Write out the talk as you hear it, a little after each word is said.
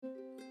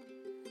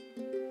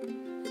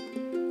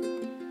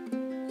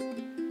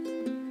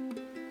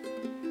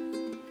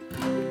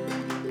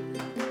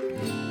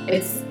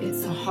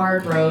It's a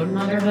hard road,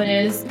 motherhood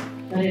is,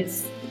 but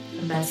it's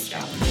the best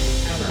job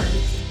ever.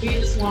 We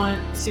just want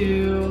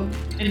to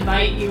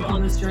invite you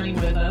on this journey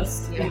with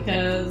us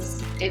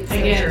because It's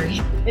a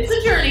journey. It's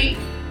a journey.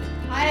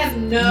 I have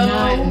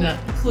no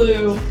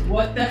clue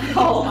what the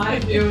hell I'm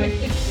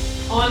doing.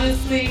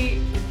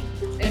 Honestly,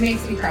 it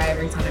makes me cry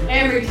every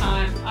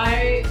time.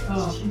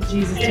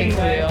 Jesus,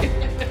 anyway.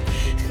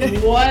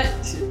 What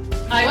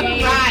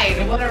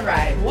a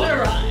ride. What a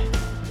ride.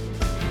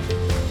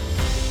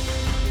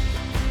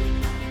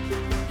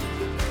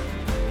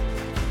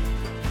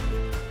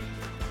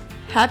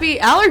 Happy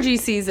allergy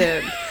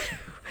season.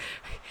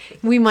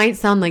 We might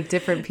sound like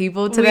different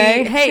people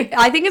today.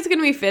 I think it's going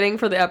to be fitting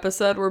for the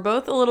episode. We're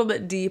both a little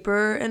bit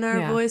deeper in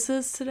our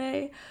voices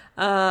today.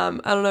 I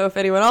don't know if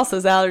anyone else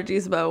has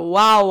allergies, but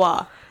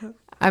wow.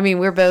 I mean,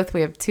 we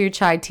have 2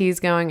 chai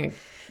teas going,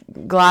 a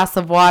glass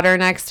of water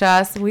next to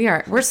us.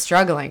 We're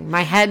struggling.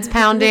 My head's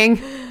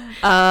pounding.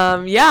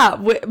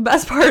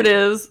 Best part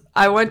is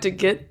I went to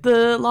get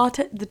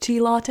the tea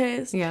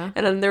lattes. Yeah.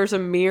 And then there's a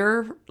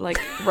mirror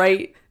like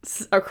right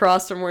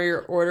across from where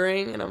you're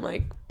ordering, and I'm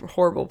like,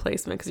 horrible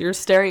placement because you're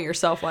staring at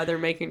yourself while they're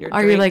making your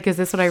drink. Are you like, is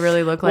this what I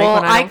really look like?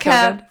 Well, when I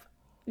kept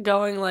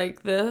going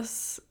like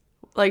this,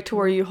 like to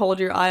where you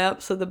hold your eye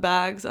up so the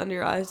bags under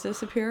your eyes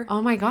disappear.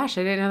 Oh my gosh,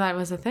 I didn't know that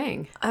was a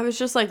thing. I was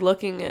just like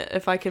looking at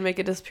if I can make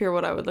it disappear,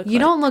 what I would look like. You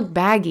don't look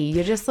baggy.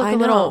 You just look a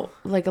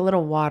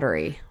little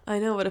watery. I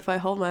know, but if I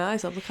hold my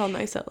eyes up, look how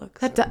nice that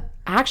looks.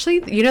 Actually,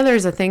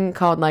 there's a thing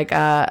called like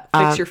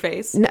fix your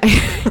face.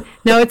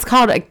 No, it's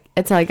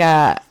like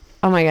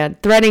oh my God,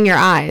 threading your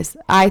eyes.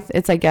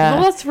 It's like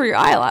well, that's for your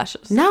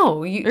eyelashes.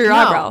 No, your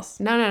eyebrows.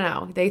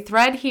 No. They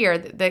thread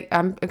here.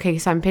 Okay,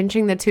 so I'm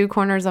pinching the 2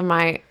 corners of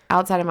my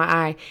outside of my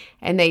eye,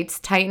 and they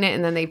tighten it,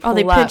 and then they pull up.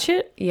 Oh, they pinch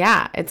it?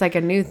 Yeah, it's like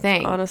a new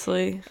thing.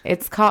 Honestly,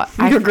 it's called.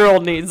 Your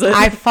girl needs it.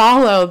 I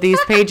follow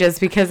these pages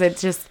because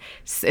it's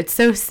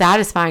so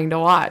satisfying to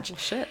watch. Well,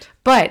 shit.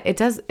 But it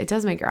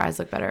does make your eyes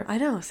look better. I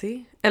know.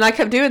 See, and I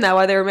kept doing that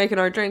while they were making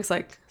our drinks.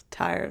 Like,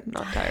 tired,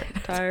 not tired,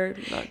 tired,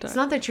 not tired. It's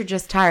not that you're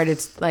just tired.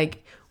 It's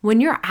like when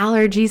your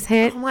allergies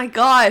hit. Oh my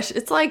gosh.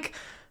 It's like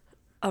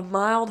a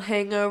mild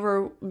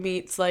hangover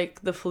meets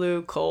like the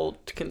flu cold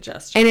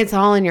congestion. And it's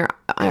all in your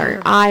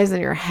eyes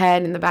and your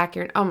head and the back of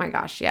your... Oh my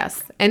gosh,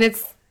 yes. And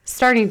it's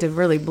starting to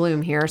really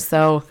bloom here,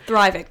 so...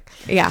 Thriving.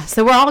 Yeah,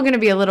 so we're all going to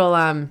be a little...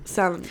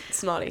 sound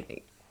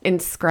snotty.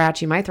 And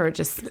scratchy. My throat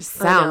just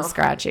sounds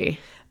scratchy.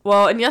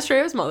 Well, and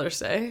yesterday was Mother's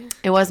Day.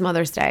 It was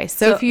Mother's Day.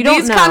 So if you don't know...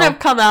 These kind of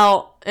come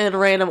out in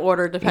random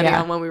order depending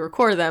on when we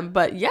record them.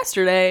 But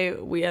yesterday,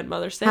 we had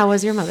Mother's Day. How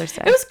was your Mother's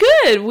Day? It was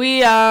good.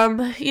 We,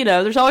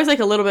 there's always like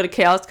a little bit of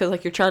chaos because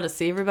like you're trying to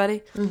see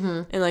everybody.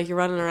 Mm-hmm. And like you're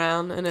running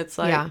around and it's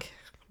like... Yeah.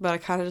 But I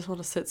kind of just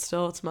want to sit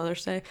still. It's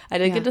Mother's Day. I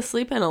did get to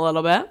sleep in a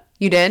little bit.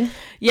 You did?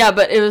 Yeah,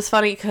 but it was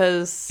funny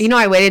because...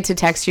 I waited to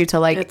text you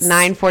till like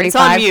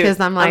 9:45 because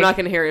I'm like... I'm not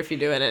going to hear it if you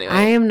do it anyway.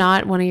 I am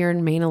not one of your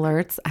main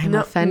alerts. I'm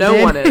offended.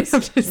 No one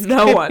is.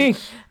 No one.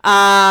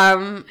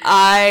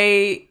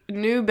 I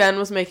knew Ben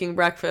was making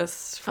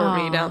breakfast for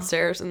me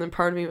downstairs, and then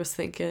part of me was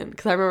thinking...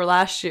 Because I remember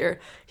last year,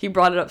 he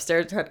brought it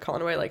upstairs and had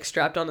Conway like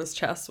strapped on his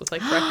chest with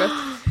like breakfast.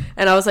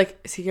 And I was like,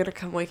 is he going to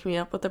come wake me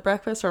up with the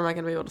breakfast, or am I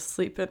going to be able to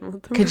sleep in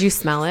with him? Could you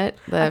smell it?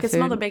 I could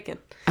smell the bacon.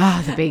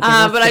 Oh, the bacon.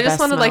 But I just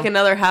wanted like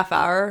another half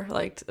hour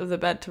like of the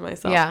bed to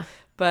myself. Yeah.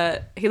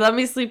 But he let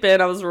me sleep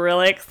in. I was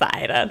really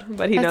excited.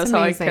 But he knows how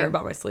I care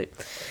about my sleep.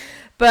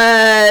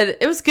 But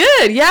it was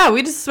good. Yeah,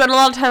 we just spent a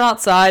lot of time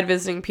outside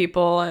visiting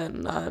people,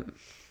 and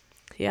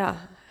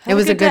it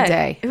was a good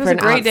day. It was a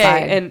great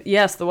day. And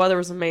yes, the weather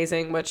was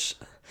amazing, which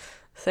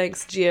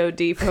thanks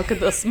GOD for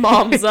hooking us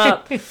moms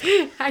up.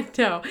 I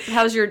know.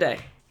 How's your day?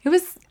 It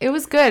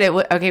was good.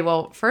 Okay,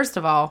 well, first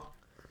of all,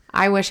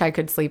 I wish I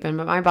could sleep in,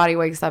 but my body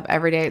wakes up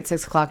every day at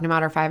 6 o'clock, no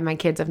matter if I have my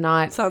kids have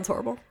not. Sounds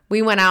horrible.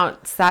 We went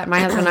out, my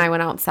husband and I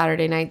went out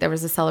Saturday night. There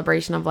was a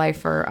celebration of life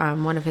for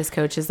one of his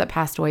coaches that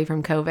passed away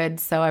from COVID.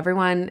 So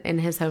everyone in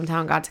his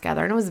hometown got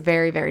together, and it was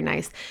very, very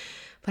nice.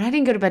 But I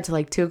didn't go to bed till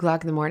like 2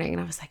 o'clock in the morning, and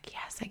I was like,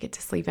 yes, I get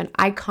to sleep in.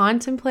 I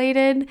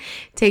contemplated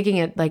taking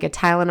a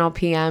Tylenol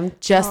PM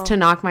just to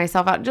knock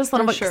myself out just a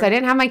little bit because I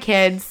didn't have my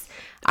kids.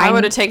 I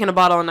would have taken a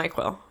bottle of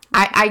NyQuil.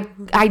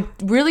 I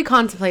really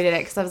contemplated it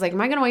because I was like, am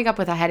I going to wake up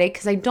with a headache?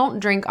 Because I don't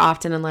drink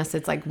often unless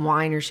it's like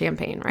wine or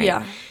champagne, right?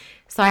 Yeah.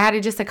 So I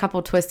had just a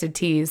couple twisted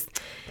teas.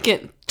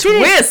 Get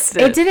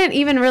twisted. It didn't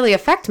even really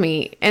affect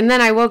me. And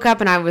then I woke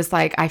up and I was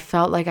like, I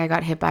felt like I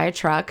got hit by a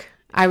truck.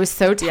 I was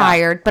so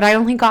tired, but I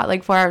only got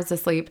like 4 hours of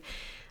sleep.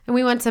 And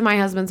we went to my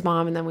husband's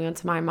mom, and then we went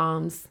to my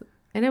mom's.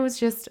 And it was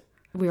just...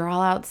 We were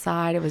all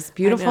outside. It was a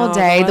beautiful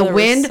day. The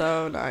wind was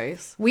so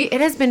nice.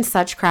 It has been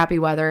such crappy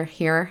weather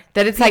here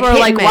that it's people like, are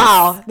like,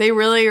 wow, they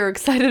really are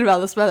excited about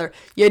this weather.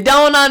 You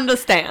don't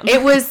understand.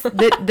 It was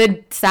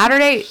the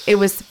Saturday. It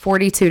was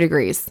 42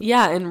 degrees.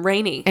 Yeah, and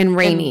rainy and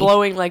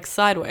blowing like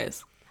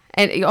sideways.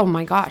 And oh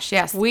my gosh,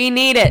 yes, we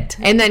need it.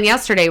 And then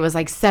yesterday was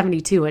like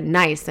 72 and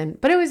nice.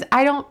 But it was.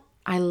 I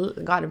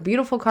got a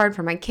beautiful card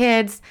for my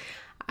kids.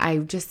 I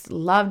just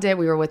loved it.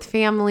 We were with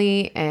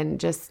family and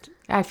just.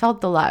 I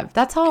felt the love.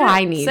 That's all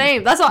I need.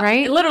 Same. That's all.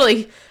 Right?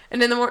 Literally.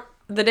 And then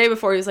the day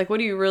before, he was like, what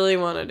do you really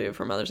want to do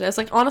for Mother's Day? I was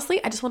like,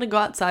 honestly, I just want to go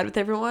outside with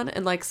everyone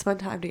and like spend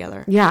time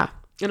together. Yeah.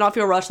 And not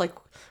feel rushed like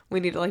we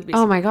need to like be.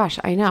 Oh my gosh,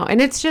 I know.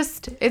 And it's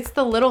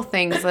the little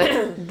things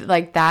that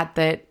like that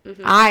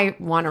I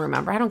want to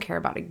remember. I don't care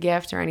about a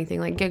gift or anything.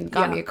 Like,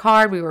 got me a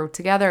card. We were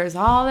together is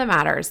all that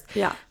matters.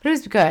 Yeah. But it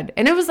was good.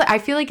 And it was, I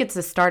feel like it's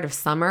the start of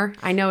summer.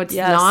 I know it's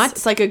not.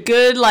 It's like a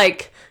good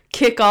like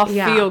kickoff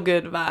feel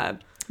good vibe.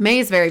 May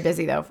is very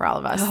busy though for all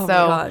of us. Oh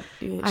so my God.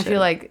 I feel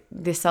like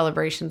the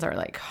celebrations are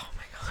like, oh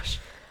my gosh,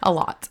 a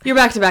lot. You're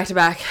back to back to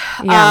back.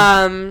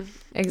 Yeah.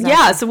 Exactly.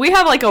 Yeah, so we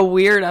have like a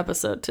weird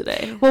episode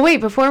today. Well, wait,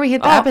 before we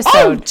hit the Oh,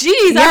 episode.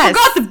 jeez, I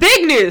forgot the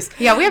big news.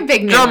 Yeah, we have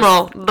big news. Drum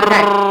roll. Okay.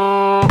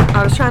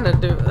 I was trying to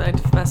do it.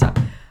 I messed up.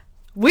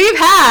 We've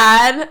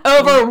had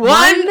over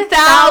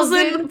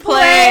 1,000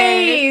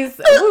 plays.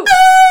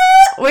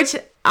 Which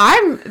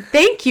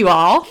thank you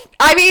all.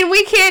 I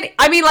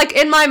mean, like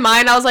in my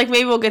mind, I was like,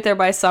 maybe we'll get there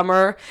by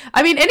summer.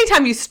 I mean,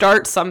 anytime you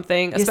start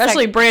something,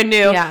 especially brand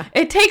new,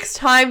 it takes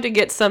time to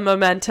get some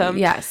momentum.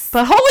 Yes.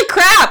 But holy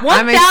crap,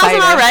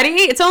 1,000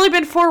 already? It's only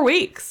been 4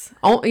 weeks.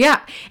 Oh,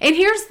 yeah. And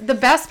here's the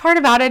best part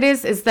about it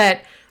is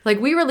that, like,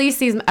 we release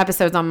these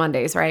episodes on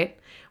Mondays, right?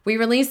 We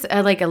released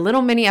like a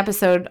little mini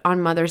episode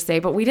on Mother's Day,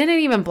 but we didn't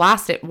even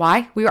blast it.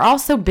 Why? We were all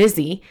so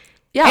busy.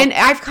 Yeah. And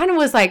I kind of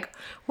was like,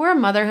 we're a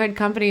motherhood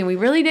company and we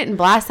really didn't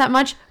blast that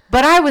much,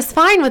 but I was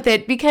fine with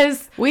it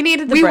because we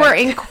needed the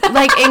break.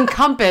 Were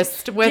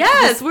encompassed with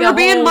yes, we were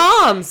being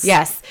moms.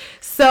 Yes.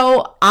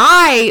 So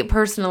I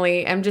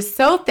personally am just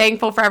so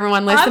thankful for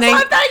everyone listening.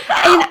 I'm so thankful.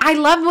 And I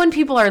love when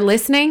people are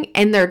listening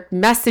and they're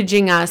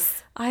messaging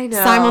us. I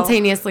know.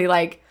 Simultaneously,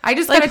 like, I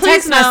just got a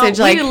text know, message.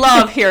 Like, we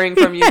love hearing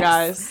from you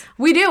guys.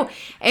 We do.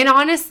 And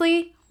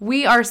honestly,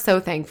 we are so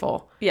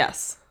thankful.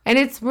 Yes. And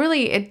it's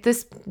really,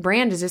 this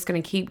brand is just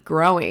going to keep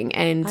growing.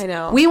 And I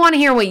know. We want to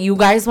hear what you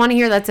guys want to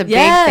hear. That's a big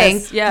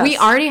thing. Yes. We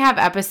already have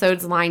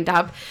episodes lined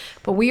up,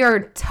 but we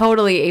are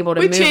totally able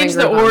to move and grow. We changed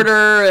the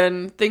order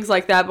and things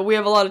like that, but we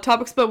have a lot of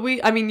topics. But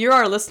you're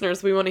our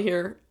listeners. We want to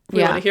hear.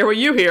 We want to hear what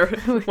you hear.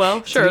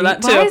 Well, sure,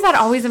 that too. Why is that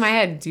always in my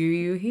head? Do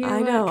you hear? I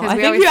know. I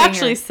think you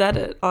actually said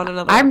it on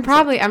another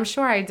episode. I'm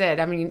sure I did.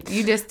 I mean,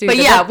 you just do. But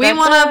yeah, we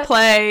want to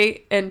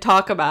play and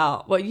talk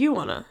about what you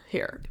want to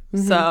hear.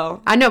 Mm-hmm.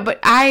 So I know,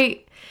 but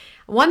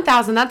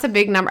 1,000, that's a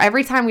big number.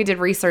 Every time we did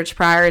research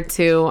prior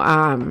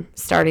to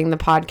starting the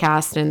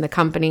podcast and the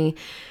company,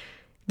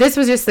 this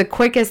was just the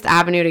quickest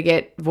avenue to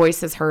get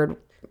voices heard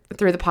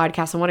through the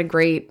podcast. And what a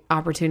great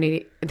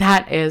opportunity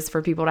that is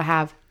for people to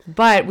have.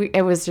 But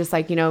it was just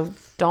like,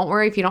 don't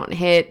worry if you don't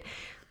hit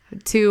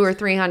 200 or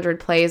 300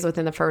 plays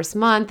within the first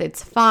month.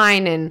 It's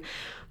fine. And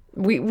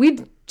we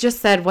just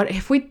said, what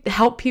if we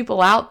help people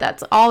out?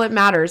 That's all that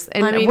matters.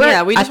 And we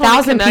just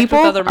 1,000 people.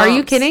 Are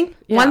you kidding?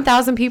 Yeah.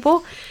 1,000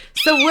 people.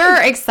 So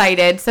we're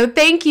excited. So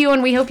thank you,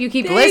 and we hope you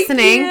keep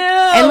listening. You.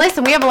 And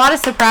listen, we have a lot of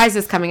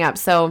surprises coming up.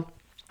 So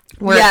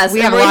we have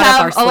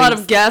a lot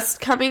of guests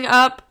coming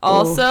up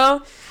also.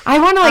 Ooh. I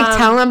want to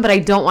tell them, but I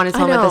don't want to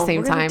tell them at the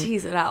same time. We're gonna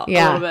tease it out a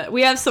little bit.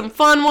 We have some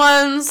fun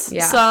ones,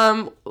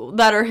 some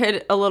that are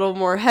hit a little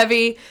more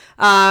heavy.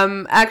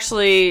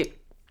 Actually,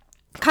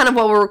 kind of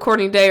what we're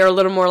recording today are a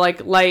little more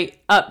like light,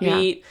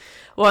 upbeat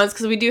ones,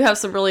 because we do have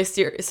some really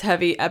serious,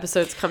 heavy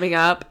episodes coming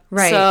up.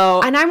 Right.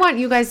 So, and I want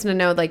you guys to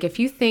know, like, if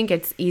you think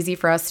it's easy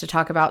for us to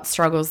talk about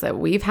struggles that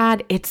we've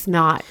had, it's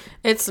not.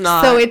 It's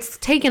not. So it's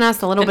taken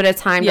us a little bit of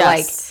time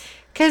to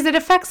because it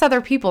affects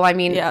other people. I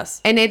mean,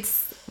 and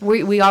it's.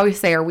 We always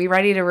say, are we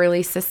ready to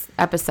release this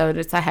episode?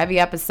 It's a heavy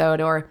episode.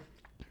 Or,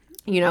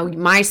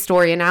 my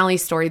story and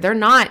Allie's story, they're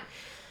not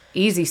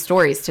easy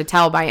stories to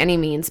tell by any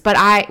means.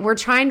 But we're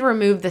trying to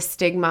remove the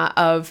stigma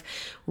of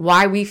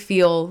why we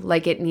feel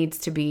like it needs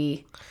to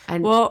be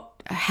a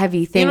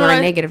heavy thing or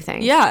a negative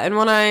thing. Yeah, and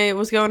when I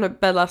was going to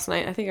bed last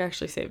night, I think I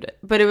actually saved it.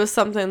 But it was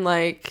something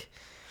like,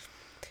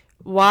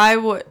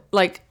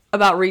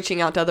 about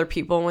reaching out to other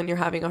people when you're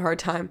having a hard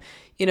time.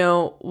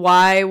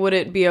 Why would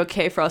it be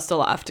okay for us to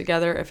laugh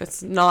together if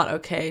it's not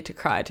okay to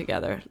cry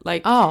together?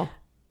 Like,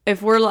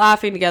 if we're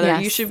laughing together,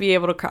 you should be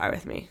able to cry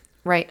with me.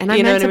 Right. And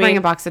I meant to bring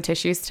a box of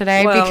tissues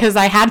today because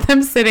I had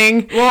them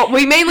sitting. Well,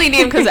 we mainly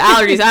need them because of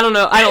allergies. I don't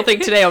know. I don't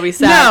think today I'll be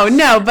sad.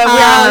 No, but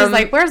we're always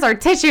like, where's our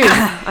tissues?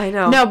 I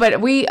know. No, but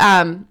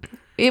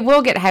it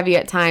will get heavy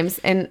at times.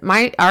 And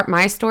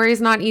my story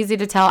is not easy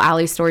to tell.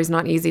 Allie's story is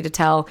not easy to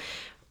tell.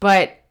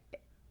 But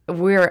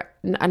we're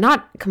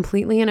not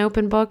completely an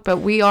open book, but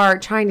we are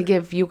trying to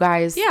give you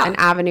guys an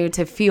avenue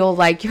to feel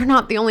like you're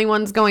not the only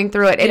ones going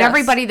through it. And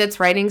everybody that's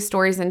writing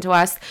stories into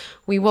us,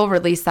 we will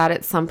release that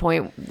at some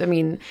point. I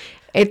mean,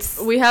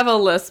 we have a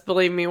list,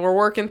 believe me. We're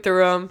working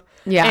through them.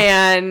 Yeah.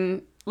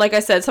 And like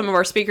I said, some of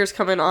our speakers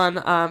coming on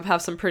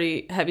have some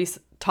pretty heavy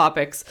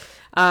topics.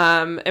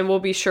 And we'll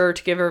be sure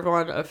to give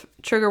everyone a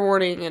trigger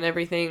warning and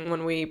everything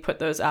when we put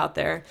those out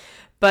there.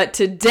 But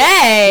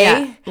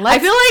today, I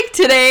feel like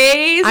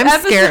today's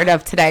episode, scared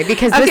of today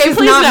because this is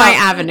not my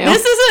avenue.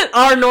 This isn't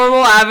our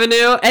normal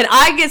avenue, and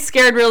I get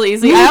scared real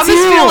easy. I always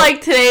feel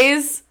like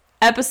today's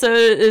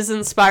episode is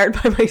inspired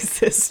by my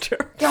sister.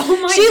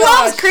 Oh my She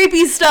gosh. loves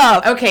creepy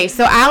stuff. Okay,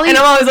 so Allie... And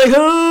I'm always like,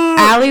 oh.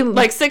 Allie...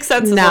 Like, Sixth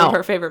Sense is one of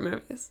her favorite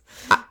movies.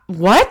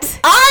 What?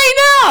 I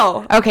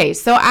know! Okay,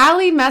 so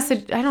Allie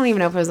messaged... I don't even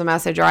know if it was a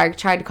message or I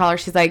tried to call her.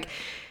 She's like,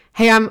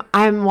 hey,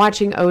 I'm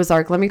watching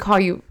Ozark. Let me call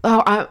you.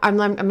 Oh, I'm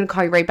going to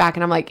call you right back.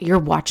 And I'm like, you're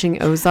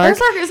watching Ozark?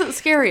 Ozark isn't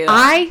scary, though.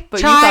 I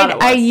but you thought tried it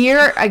was. a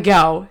year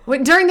ago.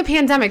 During the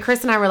pandemic,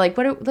 Chris and I were like,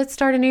 let's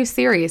start a new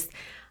series.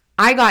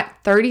 I got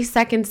 30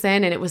 seconds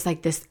in, and it was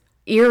like this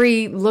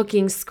eerie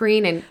looking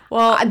screen, and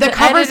the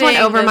covers went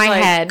editing over is, my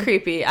like, head.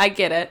 Creepy. I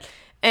get it.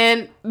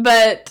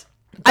 But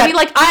I mean,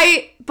 like,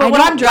 but when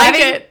don't I'm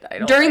driving like it. I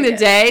don't during like the it.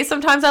 day,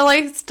 sometimes I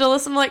like still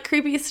listen to like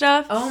creepy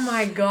stuff. Oh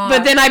my God.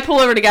 But then I pull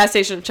over to the gas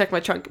station and check my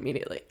trunk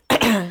immediately.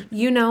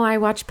 You know, I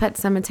watched Pet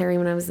Sematary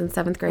when I was in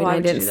 7th grade. Why And I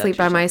would you didn't do that sleep to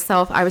by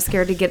yourself? myself. I was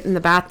scared to get in the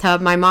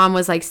bathtub. My mom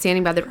was like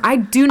standing by the... I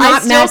do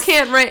not still mess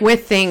can't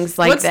with things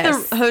like What's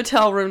this. the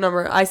hotel room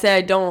number? I say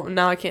I don't.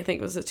 Now I can't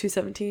think. Was it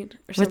 217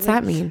 or something? What's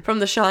that mean? From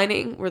The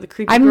Shining, where the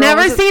creepy I've girl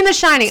never was. seen The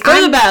Shining. It's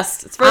for the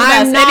best. It's for the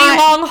I'm best. Any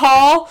not- long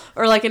hall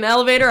or like an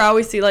elevator, I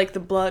always see like the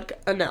blood.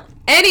 No.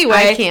 Anyway,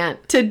 I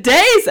can't.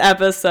 Today's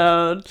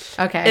episode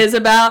is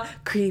about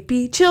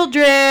creepy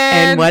children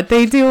And what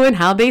they do and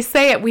how they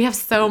say it. We have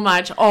so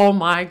much. Oh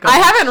my God. I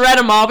haven't read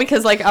them all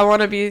because like I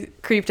want to be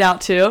creeped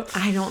out too.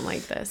 I don't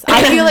like this.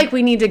 I feel like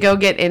we need to go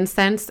get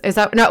incense. Is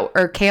that no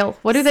or kale?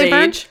 What do they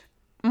burn? Sage.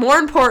 More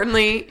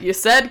importantly, you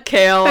said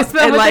kale I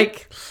smell and what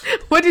like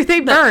What do they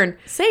burn?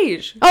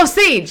 sage. Oh,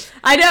 sage.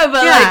 I know,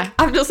 but Yeah. like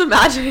I'm just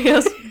imagining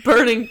us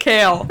burning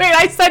kale. Wait,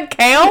 I said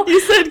kale. You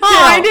said kale.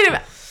 Oh,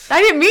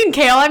 I didn't mean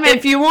kale. I meant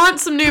If you want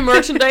some new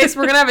merchandise,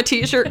 we're gonna have a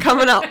T-shirt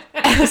coming up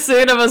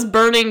soon of us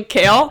burning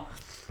kale.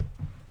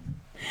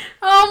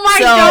 Oh my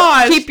So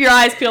gosh. keep your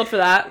eyes peeled for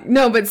that.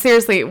 No, but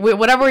seriously,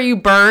 whatever you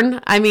burn,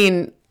 I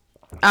mean,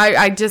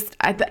 I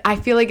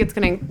feel like it's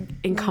going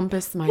to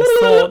encompass my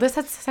soul. That's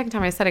the second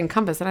time I said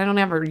encompass, and I don't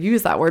ever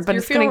use that word, but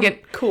it's going to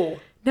get... cool.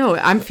 No,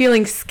 I'm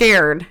feeling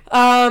scared.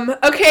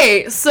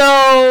 Okay,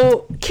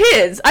 so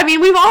kids. I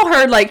mean, we've all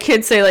heard like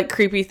kids say like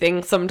creepy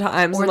things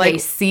sometimes. Or like they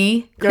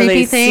see or they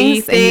creepy see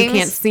things, and you things.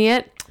 can't see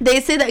it.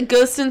 They say that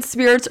ghosts and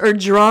spirits are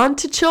drawn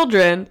to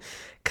children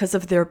because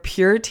of their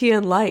purity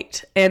and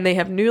light, and they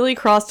have newly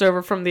crossed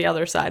over from the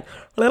other side.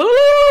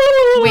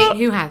 Wait,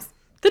 who has?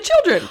 The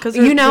children, because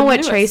You know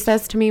what Trey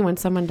says to me when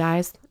someone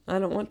dies? I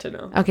don't want to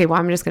know. Okay, well,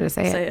 I'm just going to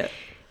say Say it. it.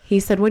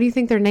 He said, what do you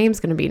think their name's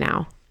going to be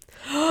now?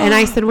 And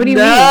I said, what do you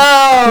No.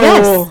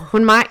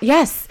 mean?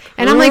 Yes.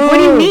 And I'm like, what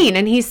do you mean?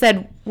 And he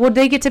said, well,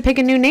 they get to pick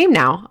a new name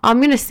now. I'm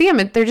going to see them,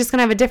 and they're just going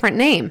to have a different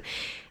name.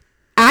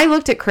 I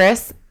looked at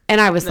Chris, and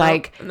I was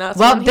like,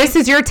 well, this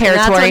is your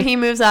territory. That's when he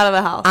moves out of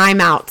the house.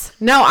 I'm out.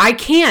 No, I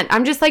can't.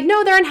 I'm just like,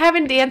 no, they're in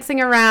heaven dancing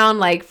around,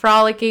 like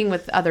frolicking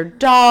with other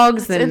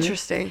dogs. That's and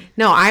interesting.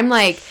 No, I'm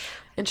like,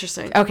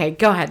 Interesting. okay,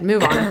 go ahead.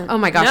 Move on. Oh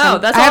my gosh. No,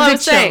 that's all have I the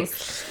was saying.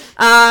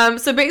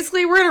 chills. So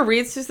basically, we're gonna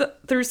read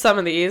through some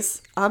of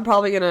these. I'm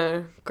probably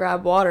gonna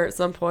grab water at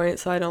some point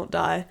so I don't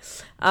die.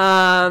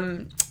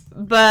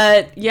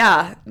 But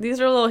yeah, these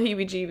are a little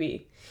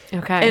heebie-jeebie.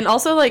 Okay. And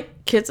also,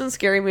 like kids in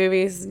scary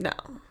movies, no.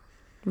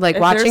 Like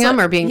If watching there's them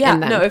or being in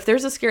them? No, if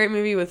there's a scary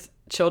movie with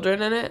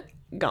children in it,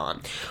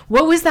 gone.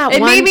 What was that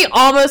It one? made me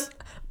almost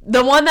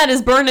the one that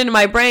is burned into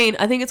my brain.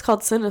 I think it's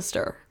called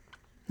Sinister.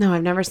 No,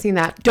 I've never seen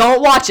that.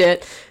 Don't watch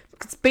it.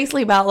 It's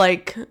basically about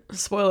like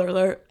spoiler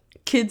alert,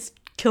 kids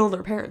killing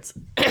their parents.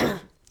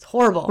 It's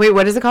horrible. Wait,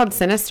 what is it called?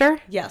 Sinister?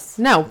 Yes.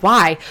 No,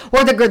 why?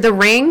 Or the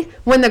Ring,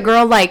 when the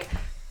girl like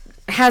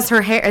has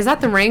her hair. Is that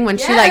The Ring? When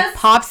she like Yes.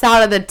 pops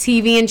out of the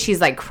TV and she's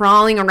like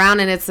crawling around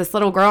and it's this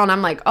little girl and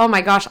I'm like, oh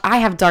my gosh, I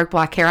have dark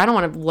black hair. I don't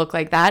want to look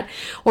like that.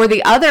 Or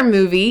the other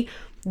movie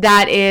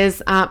that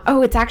is,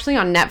 it's actually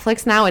on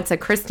Netflix now. It's a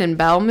Kristen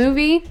Bell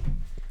movie.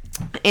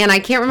 And I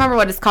can't remember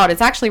what it's called.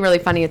 It's actually really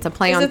funny. It's a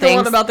play on Is it things. the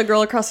one about the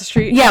girl across the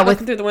street? Yeah, looking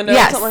with- through the window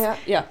yes. or something like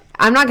that? Yeah.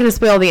 I'm not going to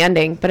spoil the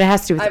ending, but it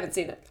has to do with I haven't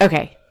seen it.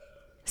 Okay.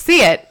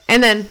 See it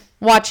and then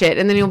watch it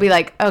and then you'll be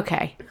like,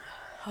 okay.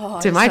 Oh,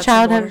 I Did just my had some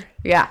child have? water.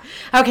 Yeah.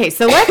 Okay,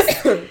 so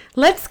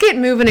let's get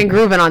moving and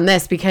grooving on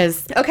this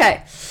because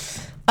Okay.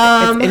 it's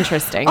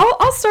interesting.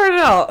 I'll start it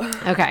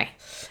out. Okay.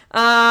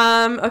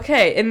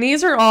 Okay, and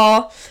these are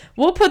all.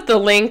 We'll put the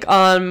link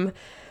on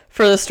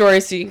for the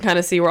story so you can kind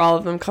of see where all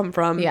of them come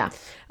from. Yeah.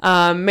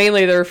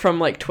 Mainly they're from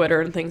like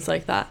Twitter and things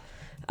like that.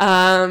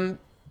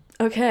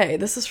 Okay,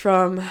 this is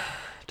from.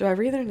 Do I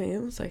read their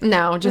names? Like,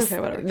 No, just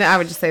okay, whatever. I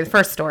would just say the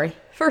first story.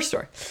 First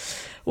story.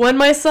 When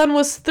my son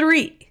was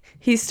 3,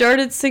 he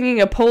started singing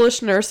a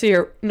Polish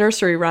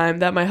nursery rhyme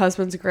that my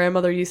husband's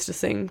grandmother used to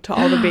sing to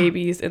all the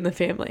babies in the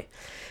family.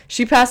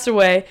 She passed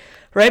away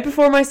right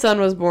before my son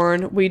was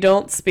born. We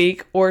don't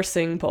speak or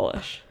sing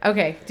Polish.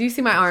 Okay. Do you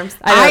see my arms?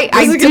 I know.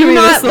 I This is gonna do be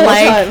this not the whole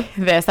like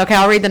time. this. Okay,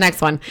 I'll read the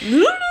next one.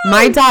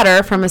 My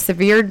daughter, from a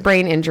severe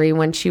brain injury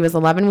when she was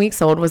 11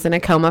 weeks old, was in a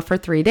coma for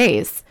 3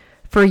 days.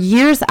 For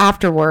years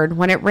afterward,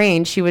 when it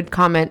rained, she would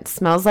comment,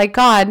 "Smells like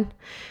God."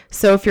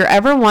 So if you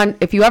ever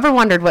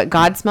wondered what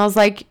God smells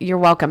like, you're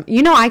welcome.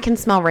 You know I can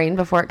smell rain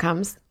before it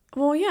comes.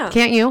 Well, yeah.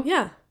 Can't you?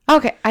 Yeah.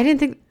 Okay, I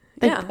didn't think.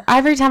 Like,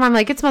 every time I'm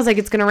like, it smells like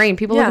it's gonna rain.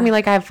 People look at me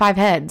like I have 5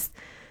 heads.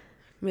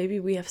 Maybe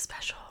we have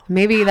special.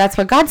 Maybe that's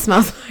what God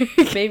smells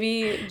like.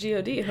 Maybe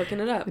God hooking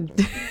it up.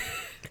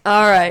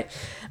 All right.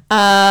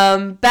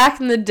 Back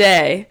in the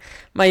day,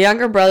 my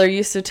younger brother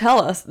used to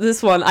tell us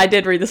this one. I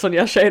did read this one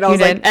yesterday, and I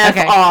was like,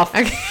 F off.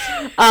 Okay.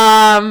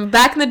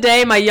 Back in the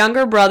day, my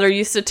younger brother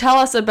used to tell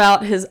us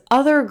about his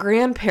other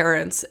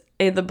grandparents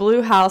in the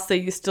blue house they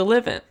used to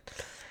live in.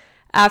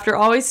 After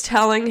always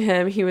telling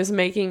him he was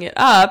making it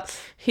up,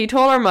 he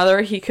told our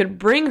mother he could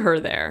bring her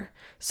there.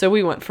 So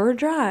we went for a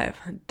drive. ...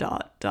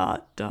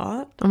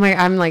 Oh my,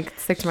 I'm like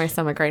sick to my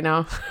stomach right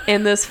now.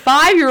 And this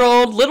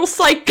 5-year-old little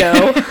psycho,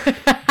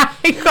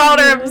 I called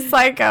her a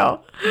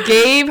psycho,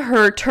 gave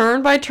her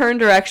turn-by-turn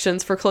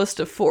directions for close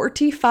to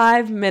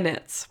 45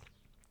 minutes.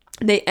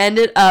 They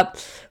ended up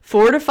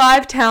 4 to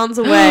 5 towns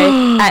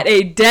away at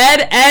a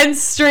dead-end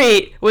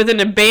street with an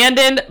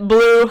abandoned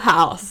blue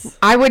house.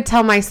 I would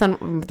tell my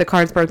son, the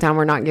car's broke down,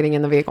 we're not getting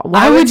in the vehicle.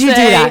 Why would you do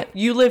that?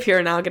 You live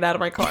here now, get out of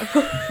my car.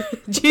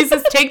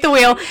 Jesus, take the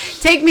wheel.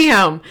 Take me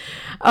home.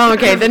 Oh,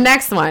 okay, the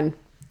next one.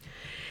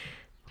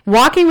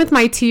 Walking with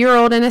my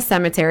 2-year-old in a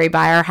cemetery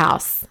by our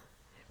house.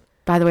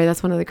 By the way,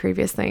 that's one of the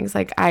creepiest things.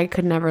 Like, I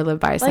could never live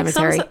by a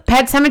cemetery.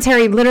 Pet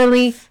cemetery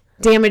literally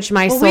damaged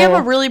my soul. We have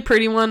a really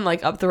pretty one,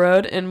 like, up the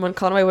road, and when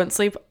Conway wouldn't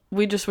sleep,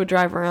 we just would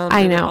drive around.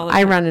 I know.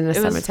 I run in a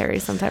cemetery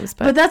sometimes.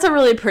 But that's a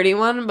really pretty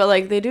one, but,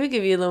 like, they do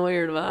give you the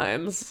weird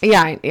vibes.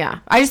 Yeah.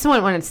 I just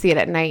want to see it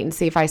at night and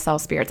see if I saw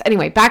spirits.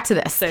 Anyway, back to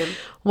this. Same.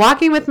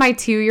 Walking with my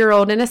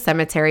 2-year-old in a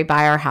cemetery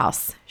by our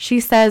house. She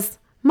says,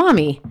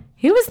 Mommy,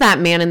 who was that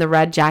man in the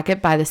red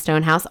jacket by the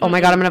stone house? Oh my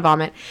God, I'm going to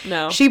vomit.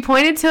 No. She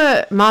pointed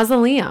to a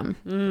mausoleum.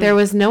 There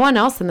was no one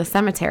else in the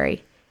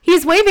cemetery.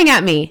 He's waving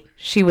at me.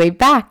 She waved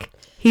back.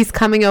 He's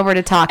coming over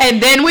to talk.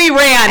 And then we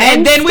ran.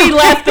 And then we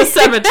left the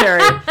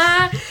cemetery.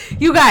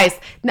 You guys,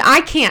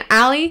 I can't.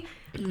 Allie?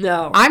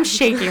 No. I'm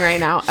shaking right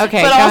now.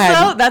 Okay, but go also,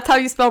 ahead. that's how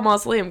you spell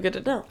mausoleum. Good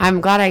to know.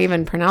 I'm glad I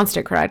even pronounced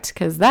it correct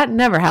because that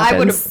never happens. I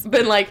would have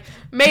been like,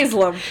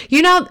 Mausoleum.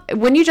 You know,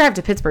 when you drive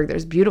to Pittsburgh,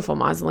 there's beautiful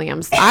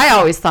mausoleums. I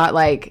always thought,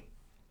 like,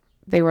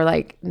 they were,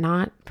 like,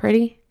 not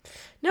pretty.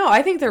 No,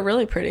 I think they're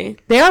really pretty.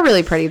 They are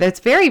really pretty. That's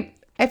very...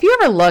 If you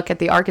ever look at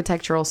the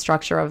architectural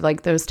structure of,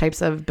 like, those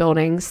types of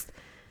buildings...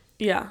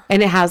 Yeah.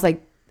 And it has,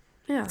 like...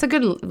 Yeah. It's a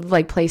good,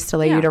 like, place to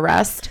lay you to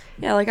rest.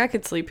 Yeah, like, I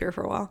could sleep here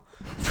for a while.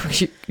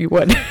 You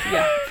would.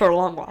 Yeah, for a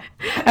long while.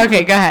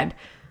 Okay, go ahead.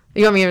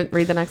 You want me to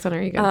read the next one, or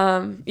are you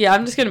good? Yeah,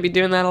 I'm just going to be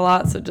doing that a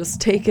lot, so just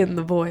take in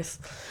the voice.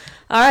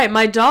 All right,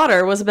 my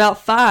daughter was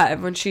about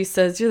 5 when she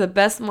says, "You're the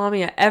best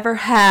mommy I ever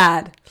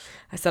had."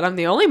 I said, "I'm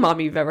the only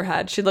mommy you've ever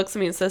had." She looks at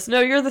me and says, "No,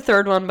 you're the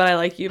 3rd one, but I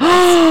like you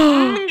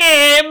best."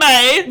 Okay,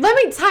 bye. Let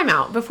me time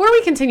out. Before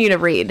we continue to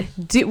read,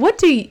 what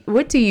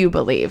do you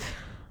believe?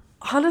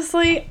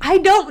 Honestly, I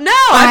don't know.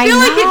 I feel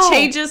like it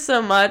changes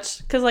so much.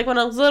 Because, like, when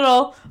I was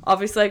little,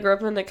 obviously I grew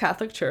up in the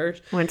Catholic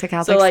church. Went to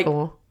Catholic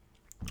school.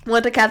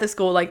 Went to Catholic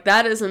school. Like,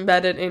 that is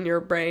embedded in your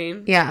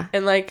brain. Yeah.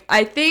 And, like,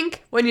 I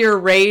think when you're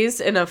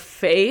raised in a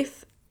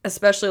faith,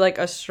 especially, like,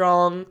 a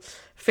strong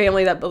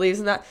family that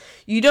believes in that,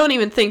 you don't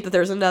even think that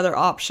there's another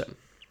option.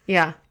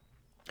 Yeah.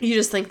 You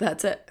just think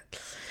that's it.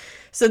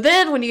 So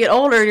then when you get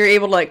older and you're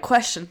able to, like,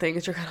 question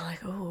things, you're kind of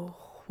like, oh,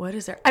 what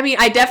is there? I mean,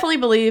 I definitely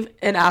believe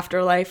in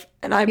afterlife,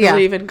 and I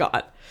believe in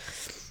God.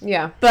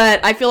 Yeah.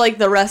 But I feel like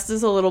the rest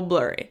is a little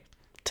blurry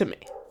to me.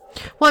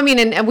 Well, I mean,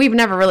 and we've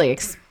never really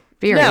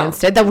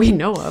experienced it that we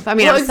know of. I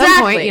mean, at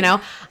some point, you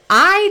know,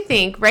 I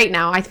think right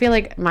now, I feel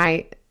like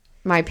my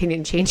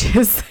opinion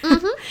changes.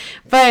 Mm-hmm.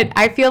 But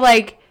I feel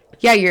like,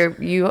 yeah,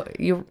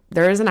 you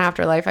there is an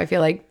afterlife, I feel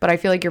like, but I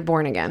feel like you're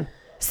born again.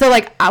 So,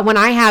 like, when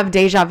I have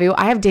deja vu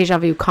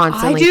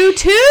constantly. I do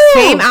too.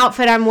 Same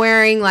outfit I'm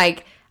wearing,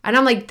 like, and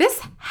I'm like,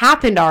 this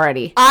happened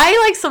already.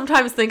 I, like,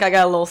 sometimes think I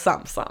got a little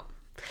something.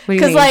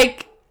 Because,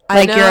 like,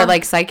 you're,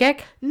 like,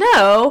 psychic?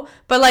 No,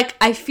 but, like,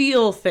 I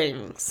feel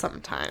things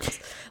sometimes.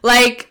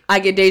 Like, I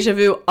get deja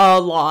vu a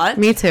lot.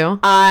 Me too.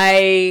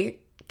 I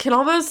can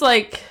almost,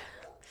 like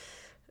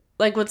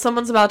when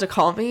someone's about to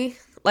call me,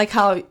 like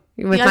how...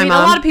 With my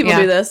mom? A lot of people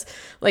do this.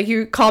 Like,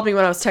 you called me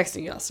when I was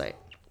texting you last night.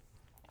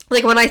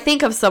 Like, when I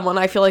think of someone,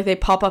 I feel like they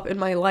pop up in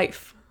my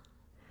life.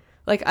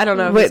 Like, I don't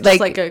know. If it's just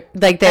like they're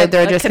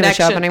just going to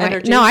show up anyway.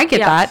 Energy. No, I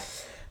get that.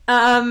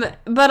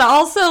 But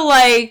also,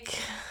 like,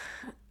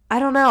 I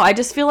don't know. I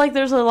just feel like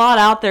there's a lot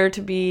out there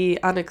to be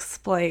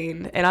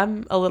unexplained, and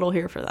I'm a little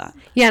here for that.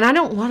 Yeah, and I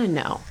don't want to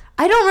know.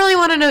 I don't really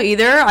want to know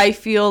either. I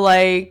feel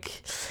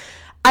like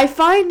I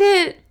find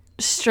it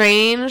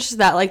strange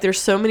that, like,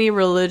 there's so many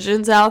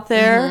religions out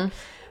there,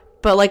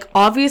 but, like,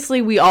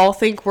 obviously we all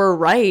think we're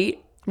right.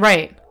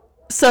 Right.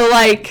 So,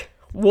 like,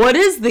 what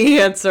is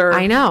the answer?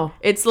 I know.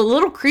 It's a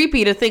little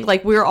creepy to think,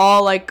 like, we're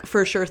all, like,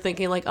 for sure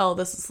thinking, like, oh,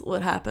 this is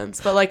what happens.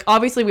 But, like,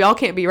 obviously we all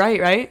can't be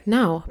right?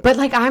 No. But,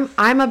 like,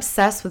 I'm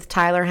obsessed with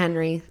Tyler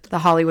Henry, the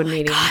Hollywood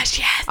Meeting. Gosh,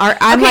 yes.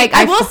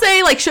 I will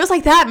say, like, shows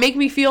like that make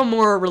me feel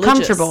more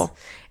religious.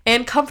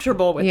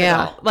 Comfortable with it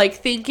all. Like,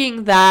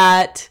 thinking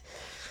that,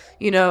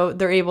 you know,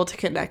 they're able to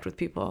connect with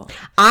people.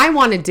 I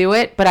want to do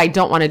it, but I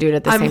don't want to do it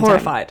at the same time. I'm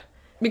horrified.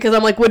 because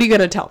I'm like, what are you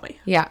going to tell me?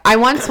 Yeah. I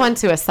once went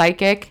to a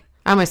psychic.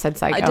 I almost said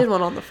psycho. I did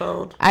one on the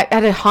phone.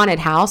 At a haunted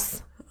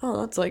house.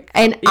 Oh, that's like.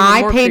 And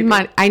I paid creepy.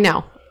 money. I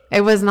know.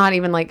 It was not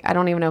even like, I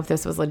don't even know if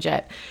this was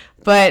legit.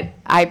 But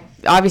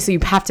obviously you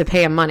have to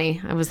pay him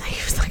money. It was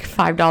like a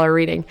 $5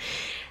 reading.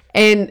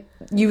 And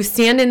you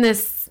stand in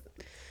this,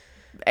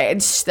 I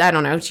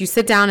don't know, you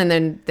sit down and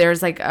then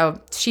there's like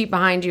a sheep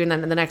behind you and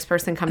then the next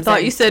person comes in. I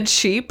thought you said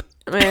sheep.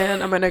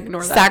 Man, I'm going to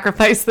ignore that.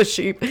 Sacrifice the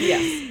sheep.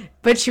 Yes.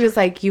 But she was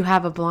like, you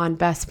have a blonde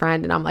best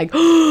friend. And I'm like,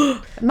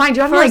 oh, mind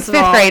you, I'm like First of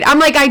 5th all, grade. I'm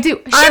like, I do.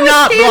 I'm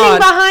not standing blonde.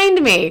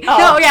 behind me. Oh.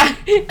 No, yeah.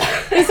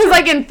 This is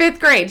like in 5th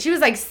grade. She was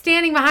like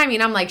standing behind me.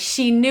 And I'm like,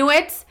 she knew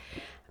it.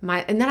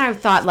 And then I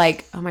thought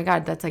like, oh my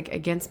God, that's like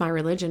against my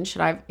religion.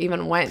 Should I have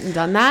even went and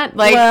done that?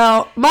 Like,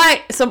 well,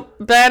 so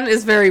Ben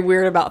is very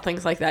weird about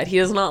things like that. He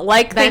does not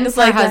like Ben's things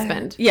like my that.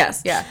 husband.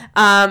 Yes.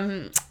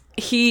 Yeah.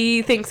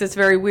 He thinks it's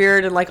very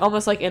weird and like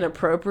almost like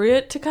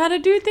inappropriate to kind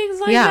of do things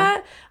like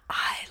that.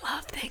 I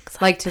love things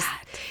like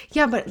that.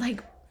 Yeah, but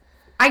like,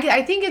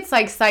 I think it's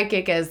like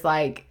psychic is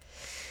like,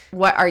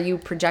 what are you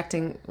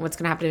projecting? What's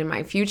going to happen in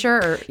my future?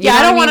 Or Yeah,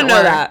 I don't want to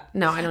know that.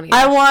 No, I don't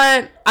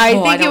either.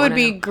 I think it would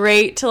be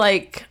great to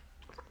like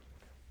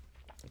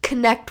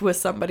connect with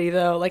somebody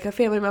though, like a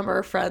family member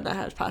or friend that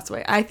has passed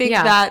away. I think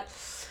that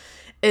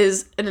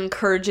is an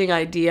encouraging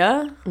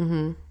idea,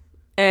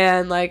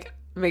 and like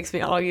makes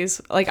me always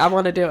like I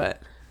want to do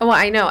it. Well,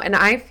 I know, and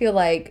I feel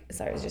like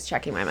sorry, I was just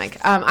checking my mic.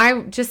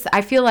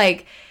 I feel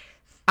like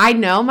I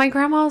know my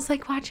grandma was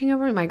like watching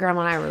over me. My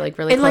grandma and I were like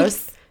really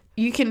close. Like,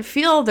 you can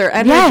feel their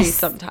energy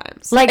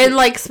sometimes, like and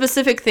like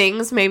specific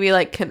things maybe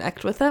like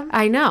connect with them.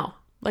 I know.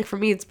 Like for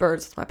me, it's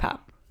birds with my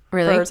pap.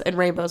 Really? Birds and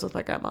rainbows with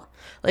my grandma.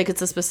 Like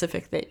it's a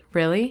specific thing.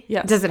 Really?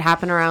 Yes. Does it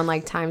happen around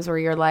like times where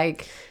you're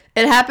like?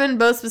 It happened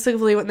both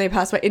specifically when they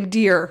passed away and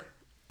deer.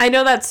 I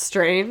know that's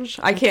strange.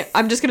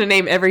 I'm just gonna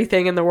name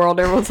everything in the world.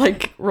 Everyone's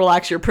like,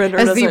 relax, your printer.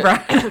 A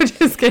zebra.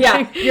 Just kidding.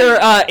 Yeah, your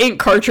ink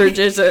cartridge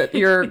is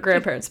your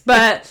grandparents.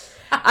 But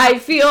I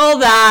feel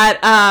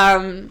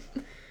that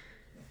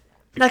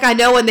like I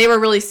know when they were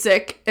really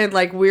sick and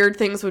like weird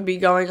things would be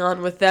going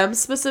on with them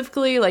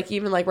specifically, like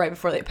even like right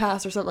before they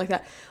passed or something like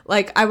that.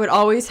 Like I would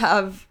always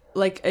have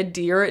like a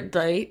deer at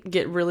night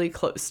get really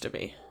close to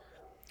me.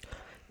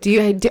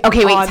 Okay,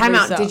 wait, time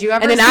out. So. Did you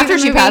ever? And then see after the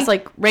she movie? passed,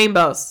 like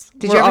rainbows.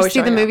 Did you ever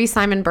see the movie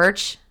Simon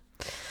Birch?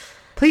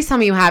 Please tell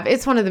me you have.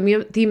 It's one of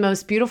the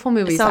most beautiful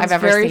movies I've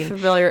ever seen. Very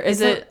familiar.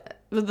 Is it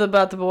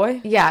about the boy?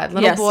 Yeah,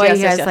 little boy.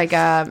 He has like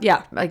a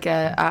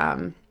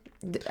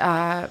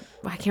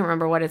I can't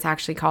remember what it's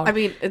actually called. I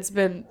mean, it's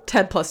been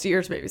 10 plus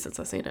years maybe since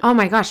I've seen it. Oh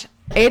my gosh,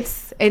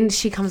 and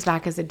she comes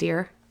back as a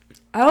deer.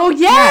 Oh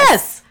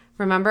yes.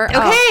 Remember? Okay.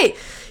 Oh,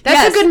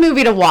 that's a good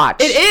movie to watch.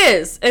 It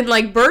is. And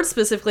like birds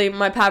specifically,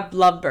 my pap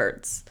loved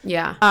birds.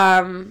 Yeah.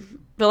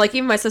 But like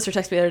even my sister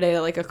texted me the other day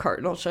that like a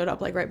cardinal showed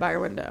up like right by her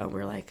window and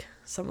we're like,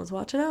 someone's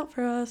watching out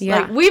for us. Yeah.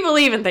 Like we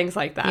believe in things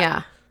like that.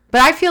 Yeah. But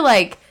I feel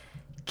like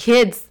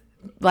kids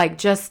like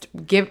just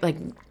give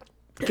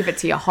it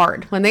to you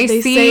hard when they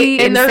see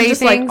say, and they're say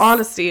just things. like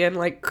honesty and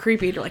like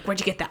creepy. And you're like, where'd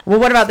you get that?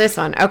 Well, what about this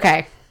one?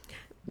 Okay.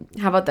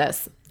 How about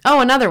this? Oh,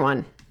 another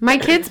one. My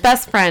kid's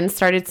best friend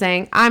started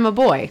saying, I'm a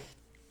boy,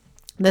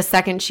 the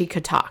second she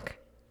could talk.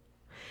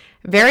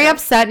 Very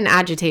upset and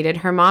agitated,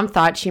 her mom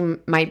thought she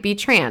might be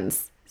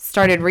trans.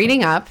 Started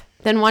reading up,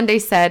 then one day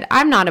said,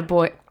 I'm not a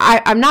boy.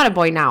 I'm not a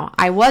boy now.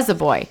 I was a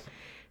boy.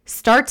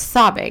 Starts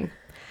sobbing.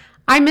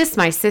 I miss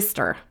my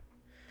sister.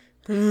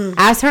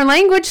 As her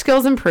language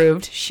skills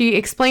improved, she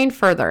explained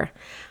further.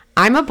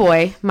 I'm a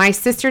boy. My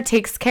sister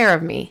takes care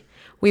of me.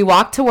 We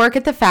walk to work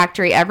at the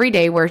factory every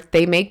day where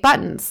they make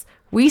buttons.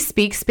 We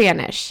speak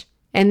Spanish.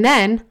 And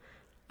then,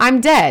 I'm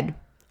dead.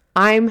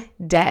 I'm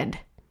dead.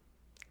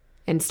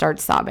 And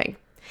starts sobbing.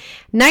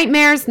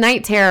 Nightmares,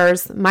 night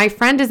terrors. My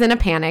friend is in a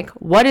panic.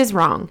 What is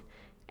wrong?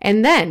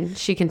 And then,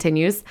 she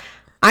continues,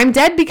 I'm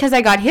dead because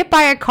I got hit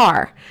by a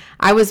car.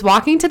 I was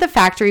walking to the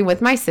factory with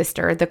my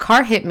sister. The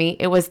car hit me.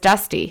 It was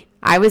dusty.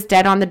 I was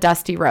dead on the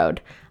dusty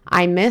road.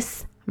 I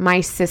miss my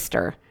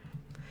sister.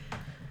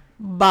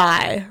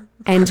 Bye.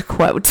 End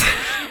quote.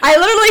 I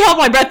literally held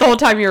my breath the whole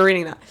time you were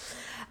reading that.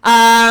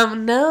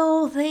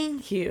 No,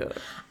 thank you.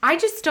 I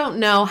just don't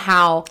know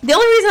how. The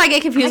only reason I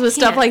get confused with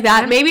stuff can't. like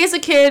that, maybe as a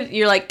kid,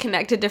 you're like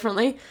connected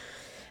differently.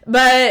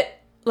 But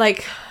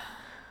like,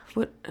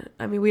 what?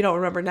 I mean, we don't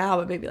remember now,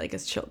 but maybe like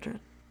as children.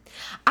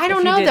 I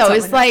don't know though.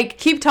 It's like,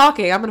 keep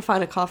talking. I'm going to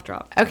find a cough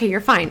drop. okay,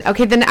 you're fine.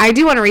 Okay, then I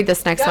do want to read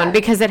this next one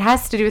because it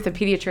has to do with the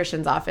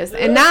pediatrician's office.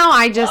 And now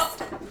I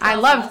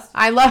love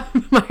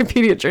my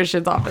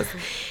pediatrician's office.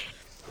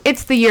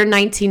 It's the year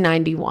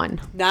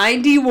 1991.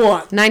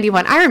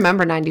 91. I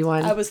remember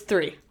 91. I was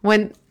 3.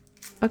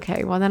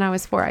 Okay, well then I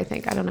was 4, I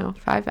think. I don't know.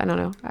 5, I don't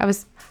know. I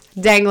was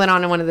dangling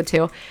on one of the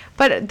two.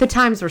 But the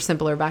times were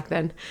simpler back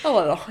then. A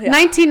little, yeah.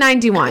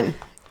 1991.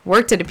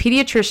 Worked at a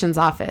pediatrician's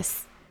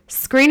office,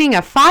 screening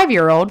a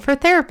 5-year-old for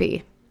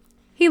therapy.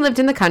 He lived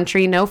in the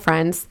country, no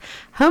friends,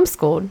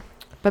 homeschooled,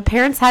 but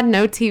parents had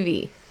no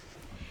TV.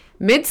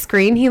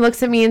 Mid-screen, he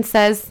looks at me and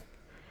says,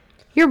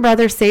 your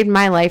brother saved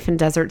my life in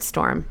Desert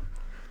Storm.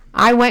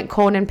 I went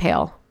cold and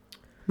pale.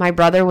 My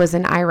brother was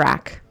in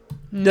Iraq.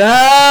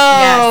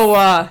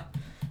 No.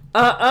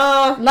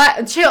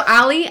 Yes. Chill,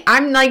 Allie.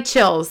 I'm like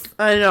chills.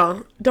 I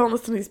know. Don't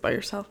listen to these by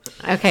yourself.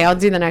 Okay, I'll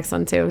do the next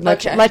one too.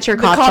 Let your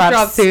The cough drops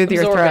drops soothe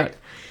your absorb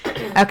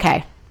throat.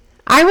 Okay.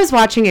 I was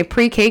watching a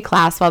pre-K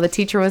class while the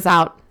teacher was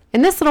out,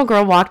 and this little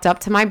girl walked up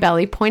to my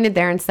belly, pointed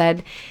there, and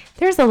said,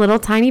 "There's a little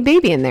tiny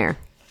baby in there.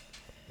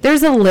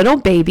 There's a little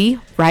baby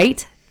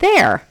right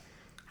there."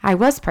 I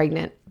was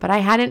pregnant, but I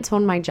hadn't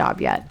told my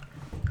job yet.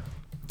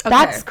 Okay.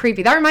 That's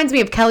creepy. That reminds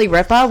me of Kelly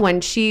Ripa when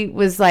she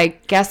was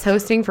like guest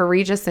hosting for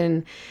Regis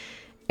and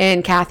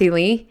Kathy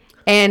Lee.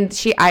 And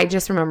I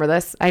just remember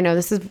this. I know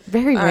this is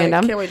very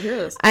random. I can't wait to hear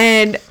this.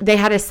 And they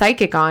had a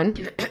psychic on,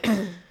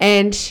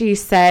 and she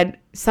said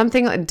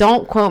something,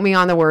 don't quote me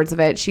on the words of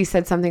it. She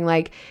said something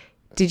like,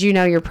 "Did you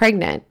know you're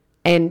pregnant?"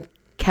 And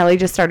Kelly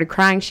just started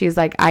crying. She's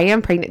like, "I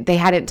am pregnant." They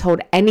hadn't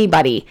told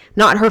anybody,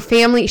 not her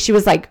family. She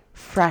was like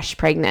fresh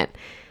pregnant.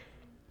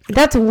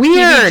 That's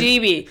weird.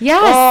 heebie-jeebie.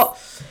 Yes. Well,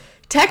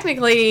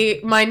 technically,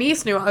 my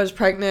niece knew I was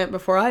pregnant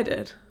before I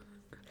did.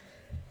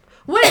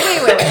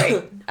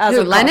 Wait. As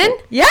Who, a Lennon?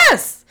 couple.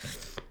 Yes.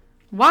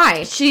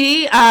 Why?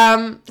 She,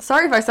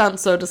 sorry if I sound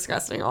so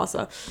disgusting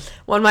also.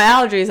 When my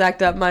allergies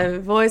act up, my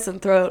voice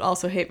and throat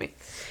also hate me.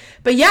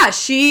 But yeah,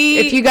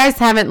 If you guys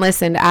haven't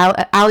listened,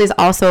 Allie's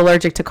also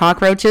allergic to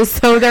cockroaches,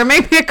 so there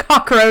may be a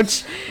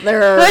cockroach.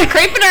 They're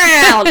creeping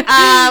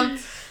around.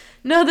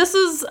 No, this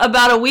was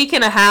about a week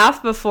and a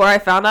half before I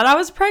found out I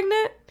was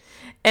pregnant.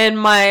 And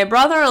my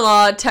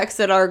brother-in-law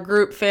texted our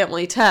group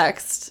family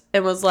text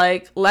and was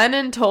like,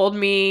 "Lennon told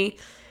me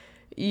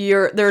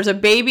there's a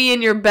baby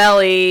in your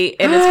belly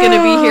and it's going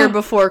to be here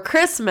before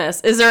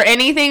Christmas. Is there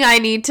anything I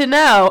need to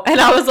know?" And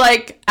I was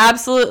like,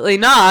 "Absolutely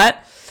not."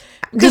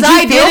 Did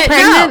you feel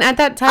pregnant at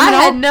that time I at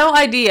all? had no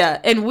idea.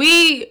 And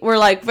we were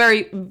like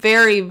very,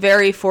 very,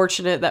 very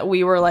fortunate that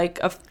we were like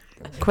a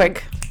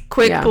Quick,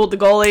 yeah. pulled the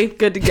goalie,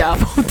 good to go.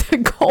 The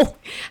goal.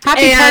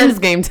 Happy Friends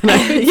game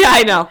tonight. Yeah,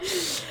 I know.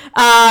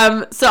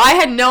 So I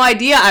had no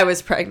idea I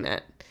was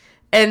pregnant.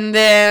 And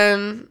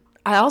then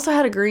I also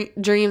had a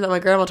dream that my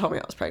grandma told me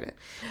I was pregnant.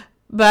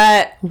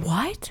 But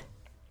What?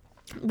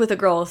 with a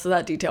girl, so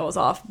that detail was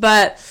off.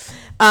 But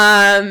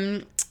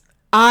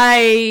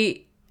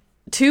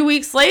 2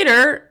 weeks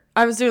later,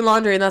 I was doing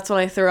laundry, and that's when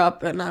I threw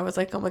up, and I was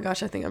like, "Oh my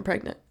gosh, I think I'm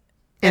pregnant."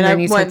 And then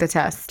I you took the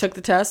test. Took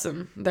the test,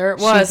 and there it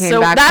was. She came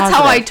So back that's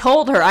how I positive.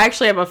 told her. I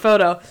actually have a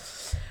photo.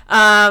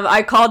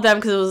 I called them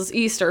because it was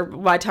Easter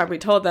by the time we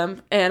told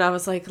them, and I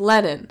was like,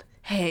 "Lennon,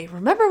 hey,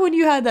 remember when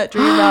you had that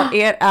dream about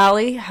Aunt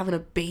Allie having a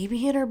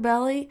baby in her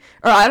belly?"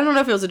 Or I don't know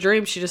if it was a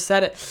dream. She just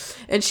said it,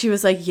 and she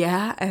was like,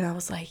 "Yeah," and I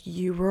was like,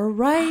 "You were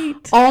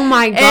right." Oh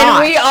my god! And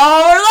we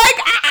all were like,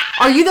 "Ah!"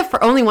 Are you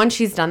the only one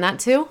she's done that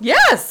to?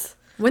 Yes.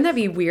 Wouldn't that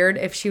be weird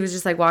if she was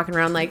just like walking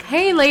around like,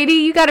 "Hey, lady,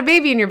 you got a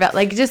baby in your belly"?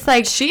 Like, just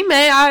like. She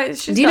may.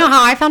 Do you know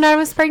how I found out I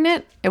was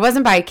pregnant? It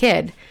wasn't by a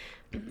kid.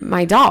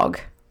 My dog.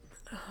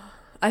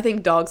 I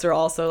think dogs are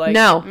also like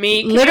No,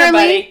 me.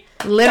 literally,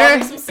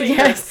 Yes.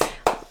 yes,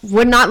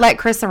 would not let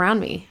Chris around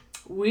me.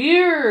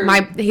 Weird.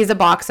 He's a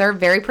boxer,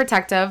 very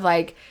protective.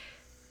 Like,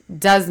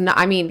 does not.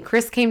 I mean,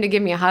 Chris came to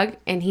give me a hug,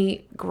 and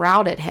he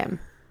growled at him.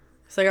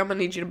 It's like, "I'm gonna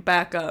need you to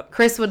back up."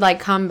 Chris would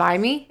like come by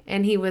me,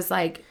 and he was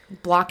like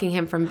blocking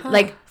him from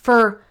like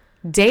for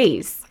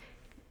days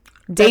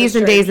and days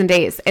and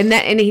days,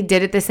 and he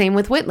did it the same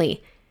with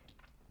Whitley.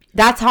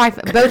 That's how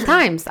both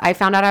times I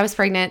found out I was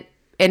pregnant,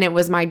 and it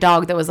was my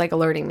dog that was like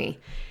alerting me.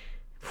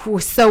 It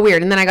was so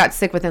weird. And then I got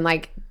sick within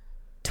like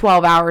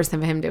 12 hours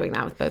of him doing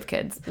that with both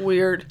kids.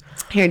 Weird.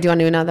 Here, do you want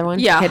to do another one?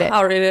 Yeah, Hit it.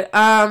 I'll read it.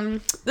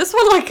 This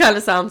one like kind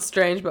of sounds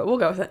strange, but we'll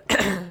go with it.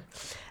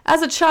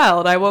 As a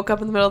child, I woke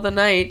up in the middle of the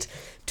night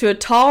to a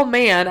tall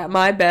man at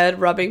my bed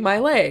rubbing my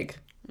leg,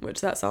 which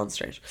that sounds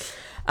strange.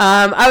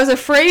 I was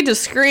afraid to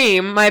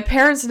scream. My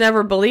parents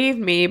never believed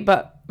me,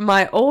 but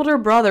my older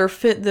brother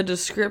fit the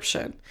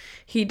description.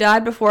 He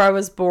died before I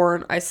was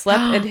born. I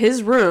slept in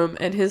his room,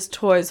 and his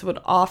toys would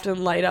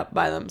often light up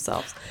by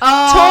themselves.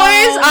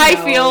 Toys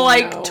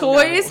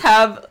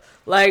have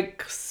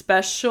like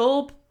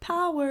special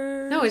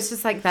powers. No, it's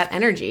just like that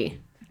energy.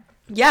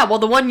 Yeah, well,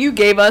 the one you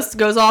gave us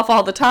goes off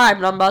all the time,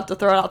 and I'm about to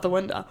throw it out the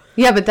window.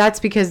 Yeah, but that's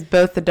because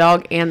both the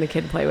dog and the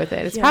kid play with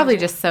it. It's Yeah, probably I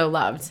know. just so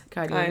loved.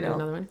 God, you I want to do know.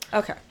 another one?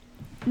 Okay.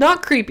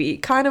 Not creepy,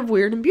 kind of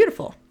weird and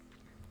beautiful.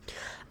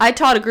 I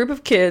taught a group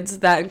of kids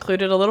that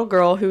included a little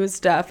girl who was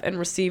deaf and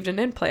received an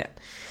implant.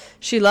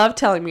 She loved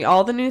telling me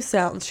all the new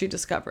sounds she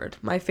discovered.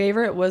 My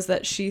favorite was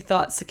that she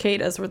thought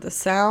cicadas were the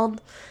sound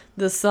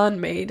the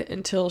sun made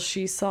until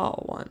she saw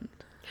one.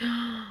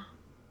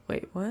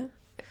 Wait, what?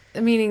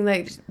 Meaning,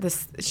 like,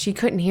 she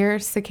couldn't hear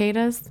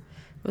cicadas?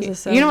 Was the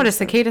sound You know what a the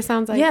sun- cicada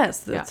sounds like?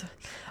 Yes.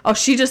 Oh,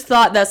 she just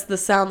thought that's the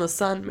sound the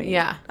sun made.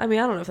 Yeah. I mean,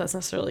 I don't know if that's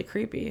necessarily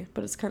creepy,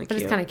 but it's kind of But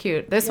cute. it's kind of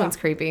cute. This one's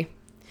creepy.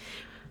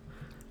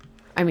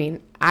 I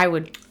mean, I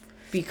would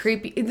be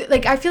creepy.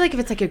 Like, I feel like if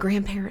it's like a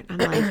grandparent, I'm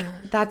like,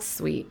 that's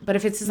sweet. But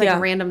if it's just like Yeah.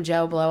 a random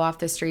Joe blow off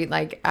the street,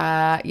 like,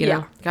 you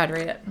know, God,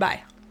 read it.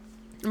 Bye.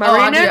 Am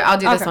I reading it? I'll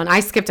do this one. I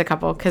skipped a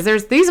couple because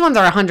these ones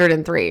are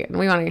 103, and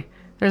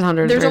there's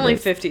 103. There's only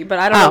 50, but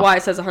I don't know why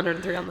it says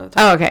 103 on the top.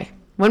 Oh, okay.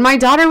 When my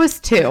daughter was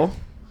 2,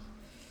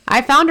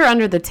 I found her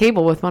under the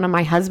table with one of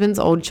my husband's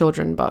old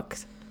children's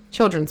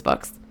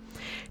books,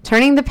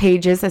 turning the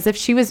pages as if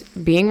she was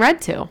being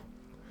read to.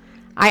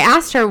 I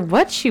asked her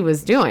what she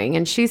was doing,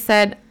 and she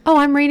said, "Oh,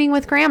 I'm reading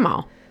with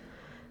Grandma."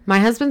 My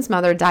husband's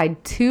mother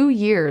died 2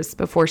 years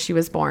before she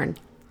was born.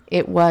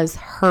 It was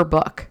her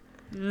book.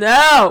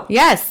 No.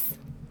 Yes.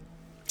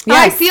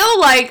 I feel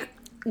like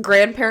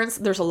grandparents,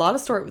 there's a lot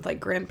of story with like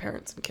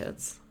grandparents and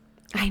kids.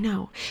 I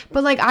know.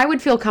 But like I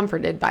would feel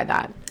comforted by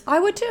that. I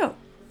would too.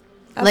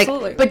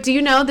 Absolutely. Like, but do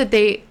you know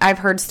that I've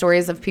heard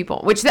stories of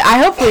people, which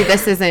hopefully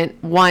this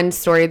isn't one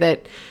story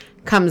that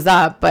comes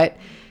up, but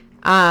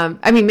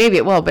I mean maybe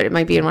it will, but it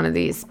might be in one of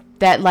these,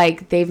 that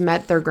like they've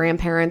met their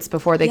grandparents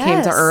before they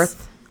came to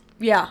Earth.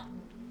 Yeah.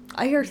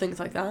 I hear things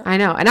like that. I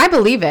know. And I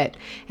believe it.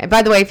 And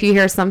by the way, if you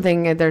hear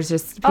something, there's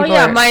just people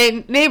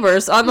my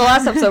neighbors on the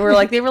last episode were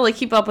like, they really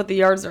keep up with the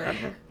yards around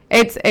here.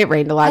 It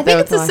rained a lot. I think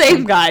it's the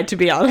same guy, to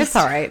be honest. It's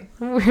all right.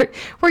 We're going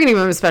to give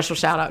him a special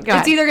shout out. Go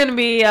ahead. It's either going to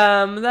be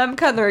them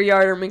cutting their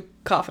yard or me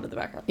coughing in the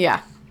background.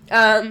 Yeah.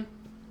 I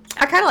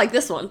kind of like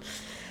this one.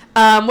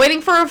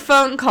 Waiting for a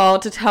phone call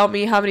to tell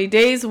me how many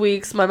days,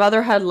 weeks my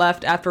mother had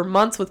left after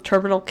months with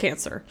terminal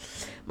cancer.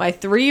 My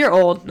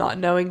 3-year-old, not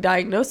knowing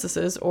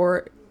diagnoses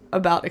or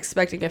about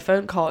expecting a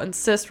phone call,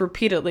 insists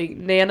repeatedly,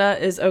 Nana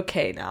is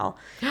okay now.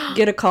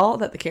 Get a call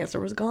that the cancer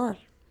was gone.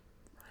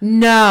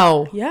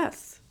 No.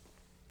 Yes.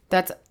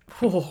 That's...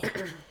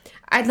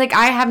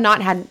 I have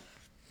not had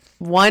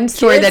one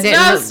story that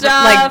didn't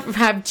like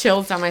have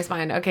chills down my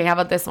spine. Okay, how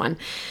about this one?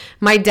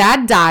 My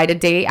dad died a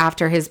day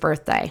after his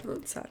birthday.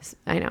 That's sad.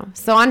 I know.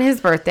 So on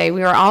his birthday,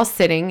 we were all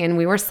sitting and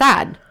we were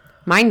sad.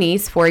 My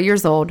niece, 4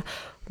 years old,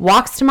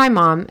 walks to my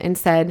mom and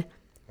said,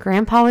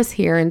 "Grandpa is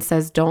here and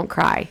says don't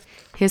cry.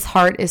 His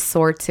heart is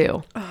sore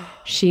too."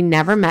 She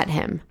never met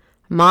him.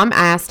 Mom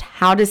asked,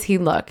 "How does he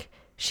look?"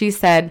 She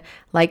said,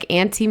 "Like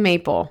Auntie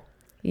Maple."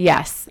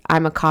 Yes,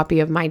 I'm a copy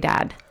of my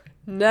dad.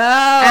 No.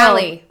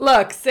 Allie.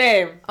 Look,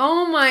 same.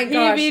 Oh my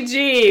gosh.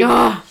 PBG.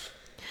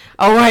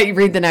 All right,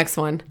 read the next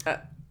one.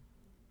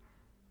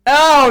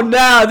 Oh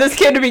no, this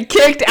kid to be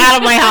kicked out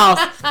of my house.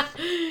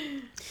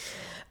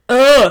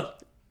 Ugh.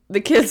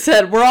 The kid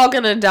said, "We're all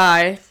gonna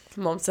die."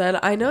 Mom said,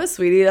 "I know,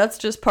 sweetie, that's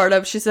just part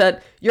of..." She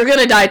said, "You're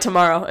gonna die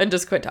tomorrow," and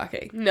just quit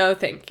talking. No,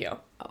 thank you.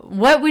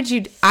 What would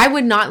you... I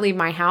would not leave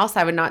my house.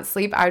 I would not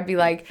sleep. I would be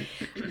like,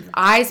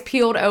 eyes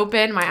peeled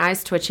open, my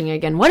eyes twitching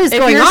again. What is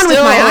going on with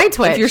my eye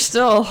twitch? If you're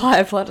still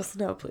alive, let us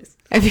know, please.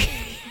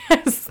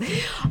 Yes.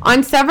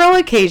 On several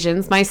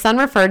occasions, my son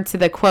referred to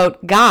the,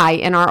 quote, guy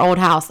in our old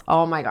house.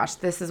 Oh my gosh,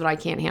 this is what I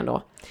can't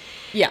handle.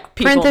 Yeah,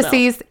 people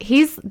Parentheses, know.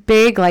 He's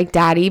big like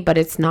daddy, but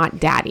it's not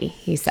daddy,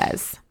 he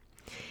says.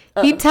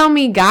 He'd tell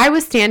me guy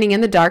was standing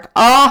in the dark.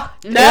 Oh,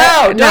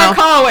 no, dark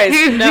hallways.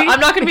 No, I'm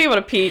not going to be able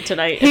to pee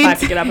tonight if I have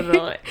to get up in the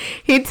middle of the night.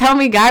 He'd tell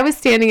me guy was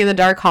standing in the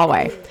dark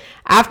hallway.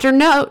 After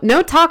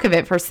no talk of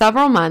it for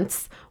several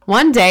months,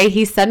 one day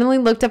he suddenly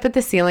looked up at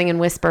the ceiling and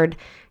whispered,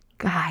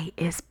 "Guy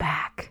is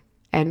back."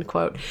 End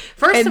quote.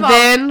 First of all,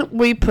 then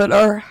we put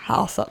our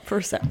house up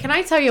for sale. Can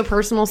I tell you a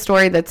personal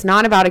story that's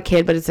not about a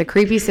kid, but it's a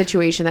creepy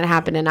situation that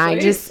happened, and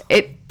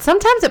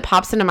sometimes it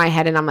pops into my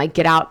head, and I'm like,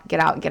 get out, get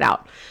out, get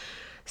out.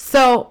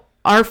 So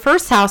our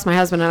first house, my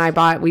husband and I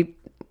bought,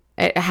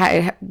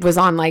 it was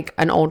on like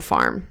an old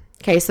farm.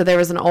 Okay, so there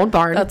was an old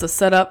barn. That's a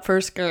setup for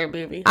a scary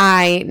movie.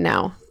 I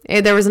know.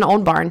 There was an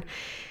old barn.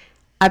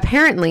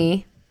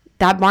 Apparently,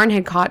 that barn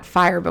had caught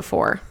fire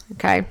before.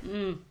 Okay,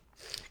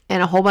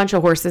 and a whole bunch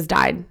of horses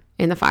died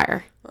in the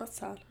fire. That's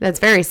sad. That's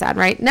very sad,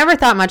 right? Never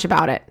thought much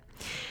about it.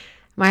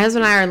 My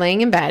husband and I are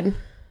laying in bed,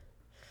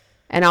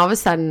 and all of a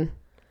sudden,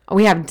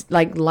 we have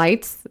like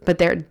lights, but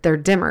they're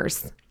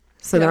dimmers.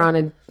 So they're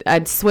on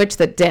a switch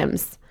that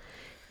dims.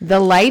 The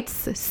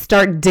lights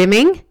start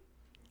dimming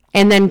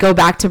and then go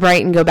back to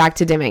bright and go back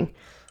to dimming.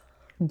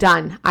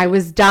 Done. I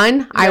was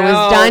done. I was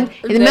done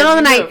in the middle of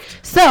the night.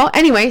 So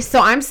anyway, so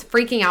I'm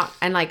freaking out.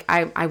 And like,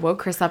 I woke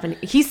Chris up and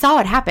he saw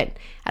it happen.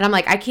 And I'm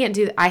like, I can't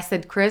do that. I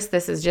said, "Chris,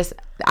 this is just,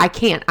 I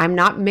can't. I'm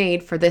not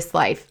made for this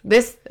life.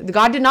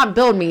 God did not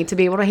build me to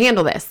be able to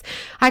handle this."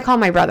 I call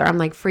my brother. I'm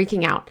like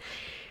freaking out.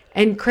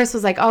 And Chris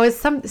was like, "Oh,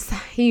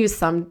 he used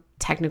some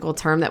technical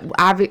term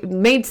that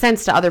made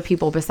sense to other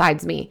people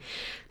besides me."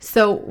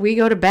 So we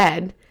go to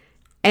bed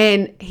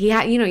and he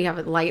had, you have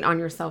a light on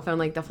your cell phone,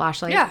 like the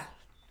flashlight. Yeah.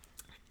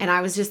 And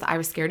I was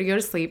scared to go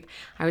to sleep.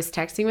 I was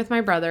texting with my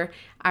brother.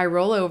 I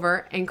roll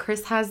over and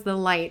Chris has the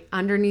light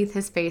underneath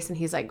his face and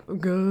he's like,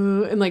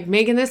 "Gah," and like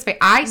making this face.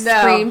 I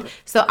screamed.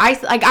 So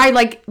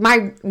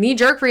my knee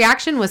jerk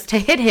reaction was to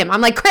hit him.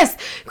 I'm like, Chris,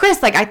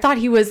 like I thought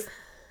he was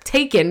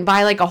taken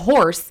by like a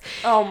horse.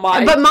 Oh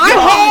my But my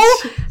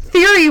whole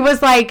theory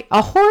was like,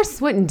 a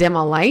horse wouldn't dim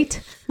a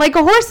light. Like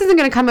a horse isn't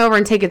going to come over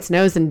and take its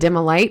nose and dim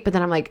a light. But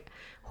then I'm like,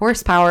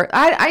 horsepower.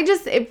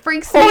 It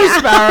freaks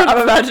horsepower. me out.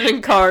 I'm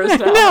imagining cars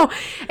now. No,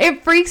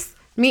 it freaks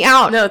me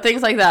out. No,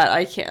 things like that,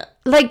 I can't.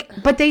 like,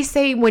 but they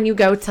say when you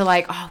go to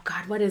like, oh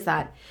God, what is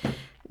that?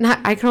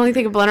 I can only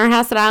think of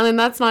Blennerhassett Island.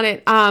 That's not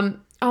it.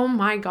 Oh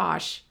my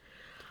gosh.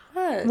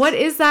 What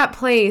is that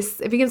place?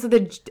 It begins with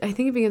I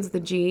think it begins with a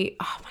G.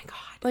 Oh my God.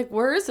 Like,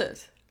 where is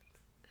it?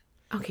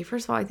 Okay,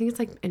 first of all, I think it's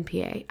like in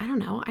PA. I don't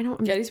know.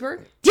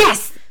 Gettysburg?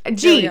 Yes!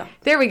 G.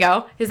 There we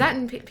go. Is that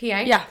in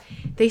PA? Yeah.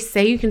 They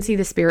say you can see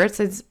the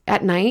spirits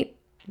at night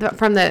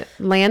from the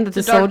land that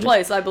It's a dark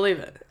place. I believe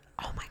it.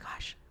 Oh my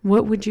gosh.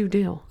 What would you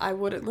do? I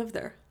wouldn't live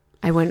there.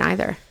 I wouldn't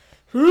either.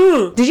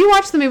 Did you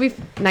watch the movie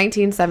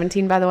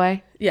 1917, by the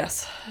way?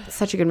 Yes. It's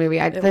such a good movie.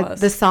 It was.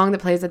 The song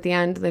that plays at the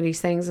end that he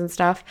sings and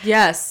stuff.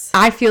 Yes.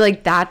 I feel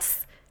like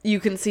that's... You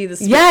can see the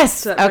spirits.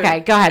 Yes! Okay,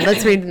 go ahead.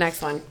 Let's read the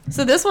next one.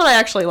 So this one I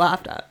actually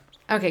laughed at.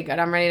 Okay, good.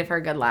 I'm ready for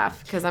a good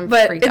laugh because I'm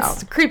freaked out.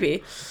 It's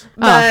creepy.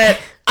 But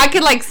I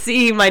could like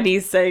see my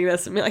niece saying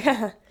this and be like,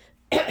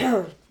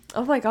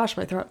 oh my gosh,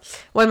 my throat.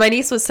 When my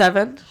niece was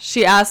 7,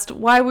 she asked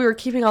why we were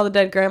keeping all the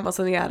dead grandmas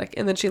in the attic,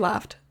 and then she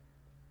laughed.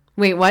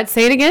 Wait, what?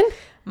 Say it again?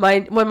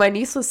 When my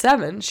niece was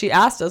 7, she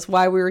asked us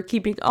why we were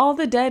keeping all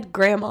the dead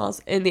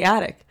grandmas in the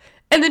attic,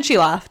 and then she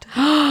laughed.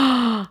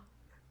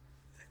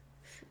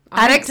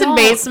 Attics and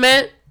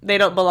basement, they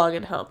don't belong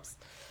in homes.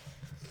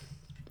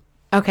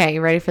 Okay, you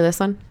ready for this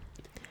one?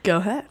 Go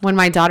ahead. When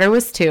my daughter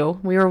was 2,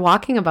 we were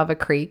walking above a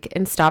creek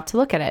and stopped to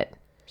look at it.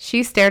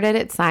 She stared at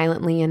it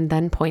silently and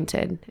then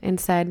pointed and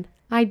said,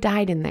 I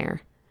died in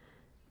there.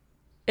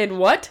 In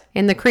what?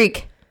 In the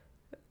creek.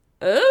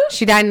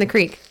 She died in the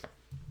creek.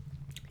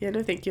 Yeah,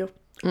 no thank you.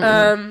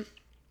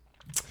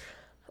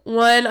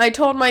 When I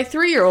told my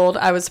 3-year-old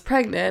I was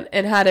pregnant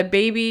and had a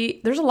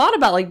baby, there's a lot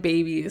about like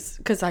babies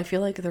because I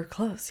feel like they're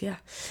close. Yeah.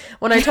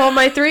 When I told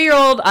my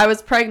 3-year-old I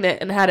was pregnant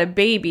and had a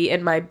baby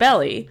in my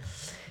belly,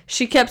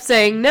 she kept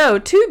saying, no,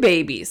 2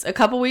 babies. A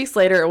couple weeks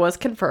later, it was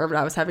confirmed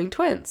I was having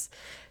twins.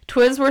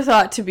 Twins were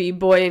thought to be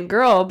boy and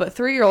girl, but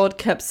 3-year-old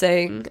kept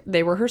saying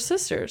they were her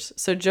sisters.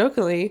 So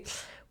jokingly,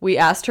 we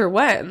asked her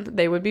when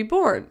they would be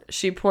born.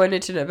 She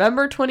pointed to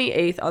November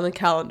 28th on the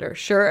calendar.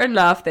 Sure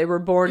enough, they were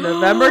born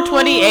November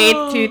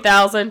 28th,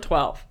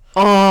 2012.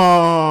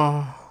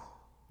 Oh.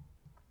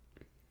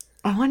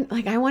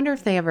 I wonder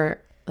if they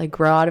ever like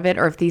grow out of it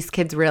or if these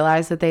kids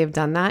realize that they have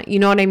done that. You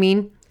know what I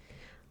mean?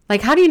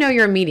 Like, how do you know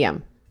you're a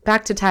medium?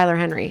 Back to Tyler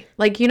Henry.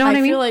 Like, you know what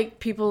I mean? I feel like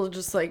people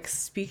just like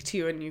speak to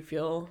you and you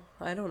feel,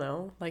 I don't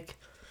know, like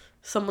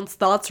someone's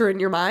thoughts are in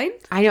your mind.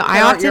 I know.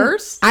 I often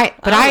yours. I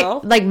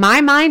like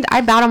my mind.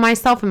 I battle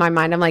myself in my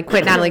mind. I'm like,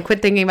 quit, Natalie.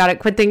 Quit thinking about it.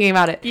 Quit thinking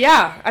about it.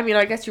 Yeah. I mean,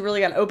 I guess you really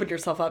got to open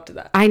yourself up to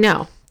that. I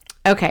know.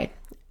 Okay.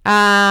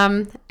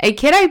 A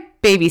kid I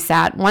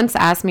babysat once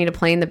asked me to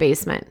play in the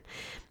basement,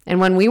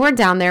 and when we were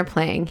down there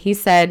playing, he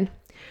said,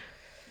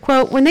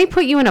 "Quote: When they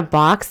put you in a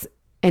box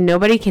and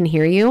nobody can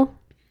hear you,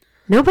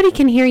 nobody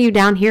can hear you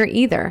down here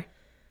either."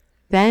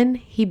 Then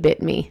he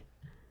bit me.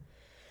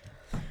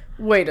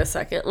 Wait a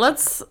second.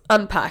 Let's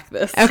unpack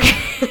this. Okay.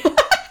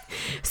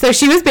 So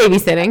she was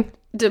babysitting.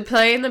 To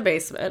play in the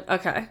basement.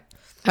 Okay.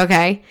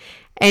 Okay.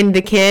 And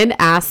the kid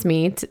asked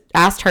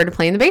her to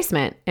play in the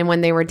basement. And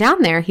when they were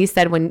down there, he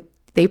said, when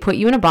they put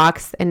you in a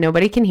box and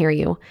nobody can hear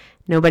you,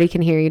 nobody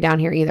can hear you down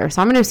here either. So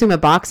I'm going to assume a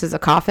box is a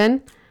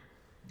coffin.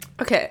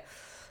 Okay.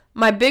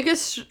 One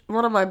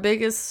of my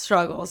biggest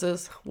struggles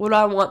is what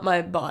I want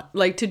my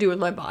to do with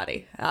my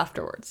body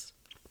afterwards.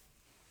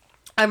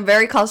 I'm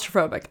very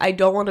claustrophobic. I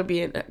don't want to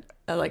be in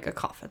a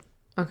coffin.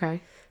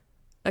 Okay.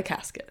 A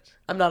casket.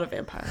 I'm not a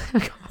vampire.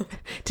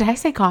 Did I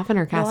say coffin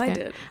or casket? No, I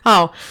did.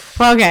 Oh,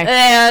 well,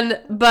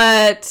 okay.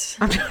 But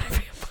I'm not a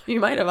vampire. You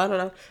might have. I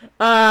don't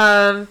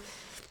know.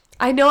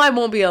 I know I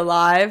won't be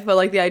alive, but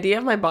like the idea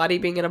of my body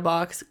being in a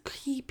box,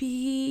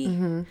 creepy.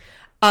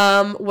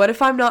 Mm-hmm. What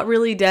if I'm not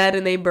really dead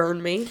and they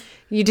burn me?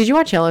 Did you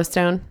watch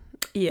Yellowstone?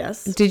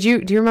 Yes. Do you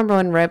remember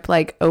when Rip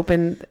like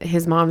opened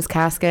his mom's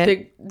casket?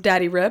 Big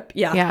Daddy Rip?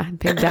 Yeah. Yeah,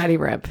 Big Daddy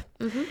Rip.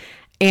 Mm-hmm.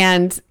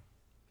 And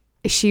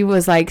she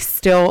was like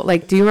still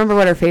like, do you remember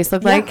what her face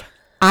looked like?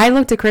 I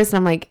looked at Chris and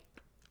I'm like,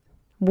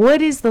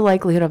 what is the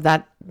likelihood of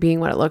that being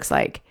what it looks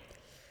like?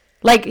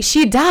 Like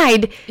she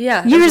died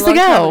years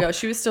ago.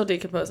 She was still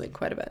decomposing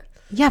quite a bit.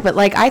 Yeah, but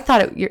like I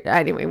thought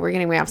anyway, we're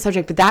getting way off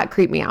subject, but that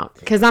creeped me out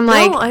because I'm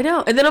like, no, I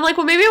know. And then I'm like,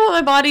 well, maybe I want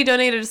my body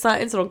donated to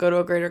science. It'll go to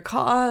a greater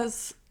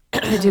cause.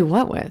 To do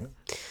what with?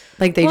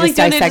 Like they just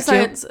dissect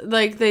science,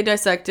 like they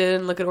dissect it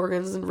and look at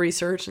organs and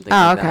research and things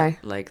like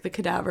that. Like the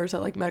cadavers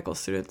that like medical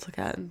students look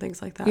at and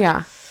things like that.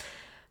 Yeah.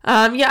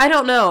 I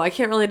don't know. I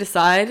can't really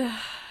decide.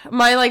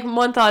 My like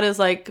one thought is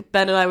like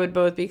Ben and I would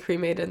both be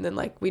cremated and then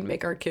like we'd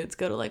make our kids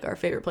go to like our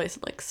favorite place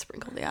and like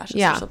sprinkle the ashes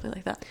or something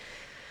like that.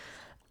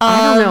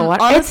 I don't know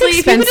what. Honestly, it's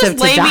expensive if you could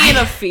just lay die. me in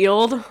a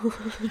field,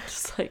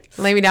 just like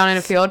lay me down in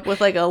a field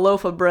with like a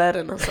loaf of bread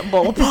and some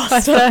bowl of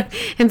pasta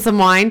and some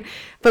wine.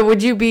 But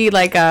would you be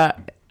like I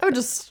would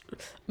just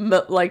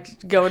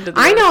like go into.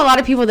 I know a lot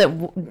of people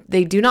that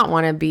they do not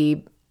want to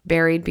be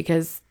buried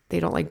because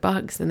they don't like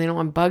bugs and they don't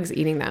want bugs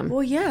eating them.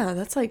 Well, yeah,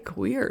 that's like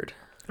weird.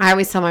 I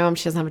always tell my mom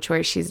she doesn't have a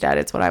choice. She's dead.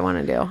 It's what I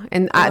want to do,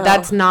 and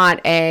that's not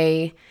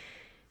a.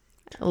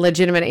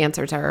 legitimate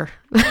answer to her.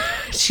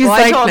 She's Well,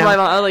 like, I told no. my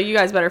mom, I was like, you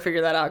guys better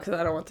figure that out because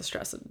I don't want the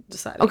stress of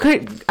deciding.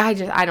 Okay,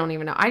 I don't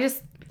even know.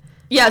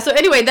 Yeah, so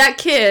anyway, that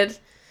kid,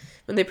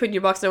 when they put in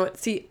your box, I went,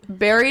 see,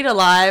 buried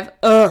alive.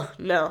 Ugh,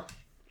 no.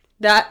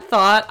 That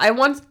thought, I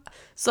once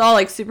saw,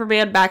 like,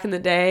 Superman back in the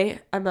day.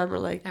 I remember,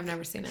 like... I've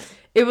never seen it.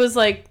 It was,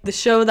 like, the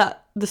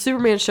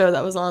Superman show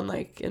that was on,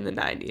 like, in the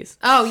 90s.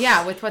 Oh,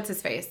 yeah, with what's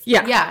his face?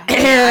 Yeah. Yeah.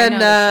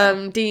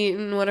 And,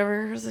 Dean,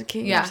 whatever, was it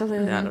King or something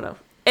like that? I don't know.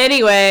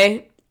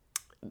 Anyway,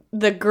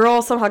 the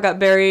girl somehow got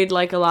buried,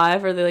 like,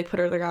 alive, or they, like, put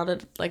her in the ground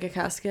in, like, a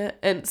casket.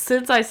 And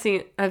since I've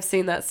seen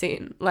that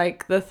scene,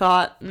 like, the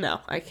thought, no,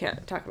 I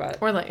can't talk about it.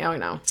 Or like, oh,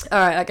 no. All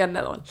right, I got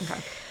another one. Okay.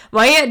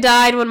 My aunt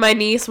died when my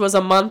niece was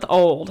a month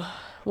old.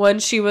 When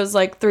she was,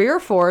 like, 3 or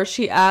 4,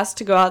 she asked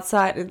to go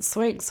outside and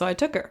swing, so I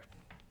took her.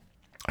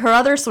 Her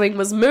other swing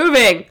was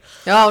moving.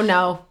 Oh,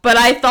 no. But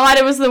I thought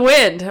it was the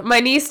wind. My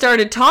niece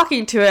started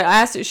talking to it.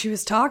 I asked who she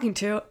was talking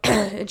to,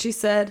 and she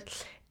said,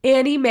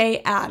 Annie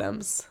Mae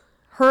Adams.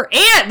 Her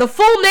aunt, the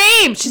full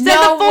name. She said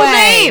the full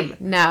name.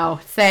 No.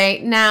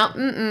 Say,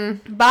 no,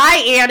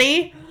 Bye,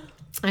 Annie.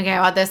 Okay, how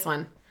about this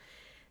one?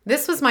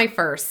 This was my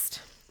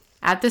first.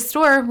 At the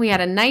store, we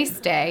had a nice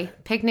day,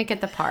 picnic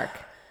at the park.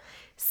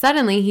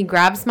 Suddenly, he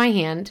grabs my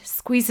hand,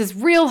 squeezes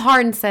real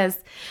hard, and says,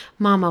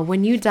 "Mama,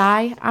 when you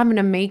die, I'm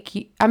gonna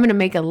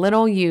make a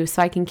little you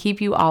so I can keep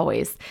you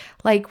always,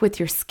 like with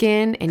your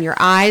skin and your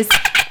eyes,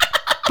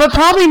 but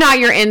probably not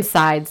your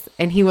insides."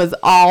 And he was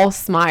all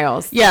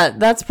smiles. Yeah,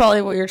 that's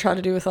probably what you're trying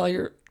to do with all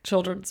your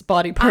children's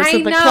body parts I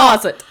in the know.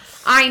 closet.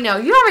 I know.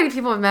 You know how many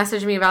people have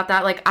messaged me about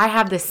that? Like, I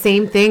have the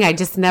same thing. I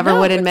just never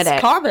would admit it.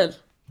 It's common.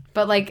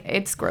 But, like,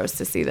 it's gross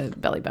to see the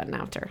belly button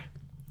after.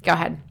 Go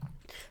ahead.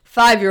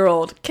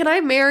 5-year-old, can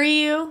I marry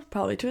you?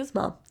 Probably to his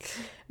mom.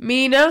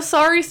 Me, no,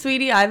 sorry,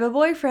 sweetie, I have a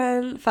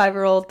boyfriend.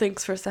 5-year-old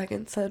thinks for a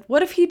second, said,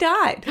 what if he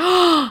died?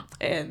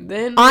 And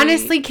then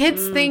Honestly,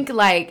 kids think,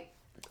 like,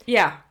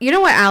 yeah. you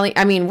know what, Allie?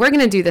 I mean, we're going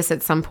to do this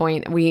at some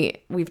point.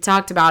 We've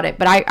talked about it,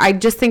 but I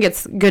just think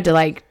it's good to,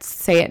 like,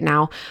 say it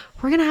now.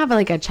 We're going to have,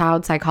 like, a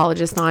child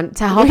psychologist on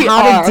to help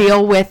how to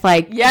deal with,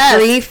 like,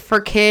 grief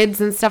for kids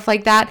and stuff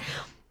like that.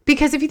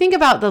 Because if you think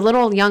about the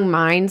little young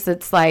minds,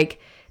 it's like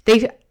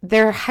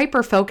they're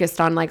hyper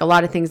focused on, like, a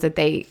lot of things that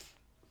they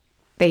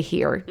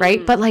hear, right?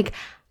 Mm-hmm. But, like,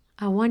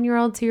 a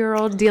 1-year-old,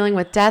 2-year-old dealing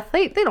with death,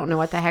 they don't know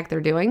what the heck they're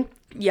doing.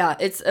 Yeah,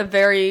 it's a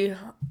very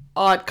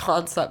odd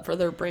concept for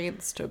their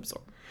brains to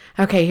absorb.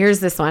 Okay, here's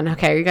this one.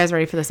 Okay, are you guys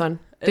ready for this one?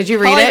 Did you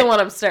read it? The one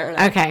I'm staring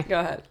at. Okay. Go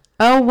ahead.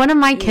 Oh, one of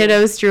my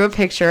kiddos drew a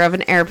picture of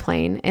an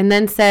airplane and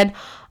then said,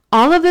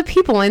 all of the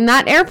people in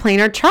that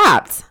airplane are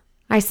trapped.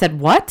 I said,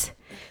 what?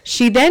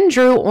 She then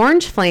drew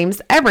orange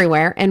flames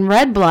everywhere and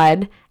red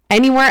blood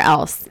anywhere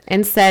else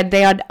and said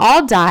they had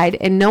all died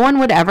and no one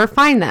would ever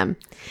find them.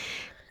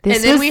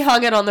 And then we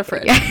hung it on the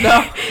fridge.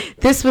 No.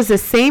 This was the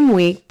same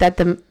week that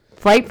the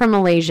flight from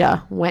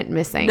Malaysia went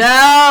missing.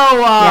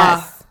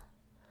 No.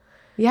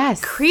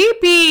 Yes.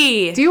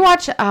 Creepy. Do you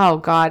watch? Oh,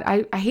 God.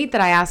 I hate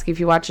that I ask you if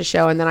you watch a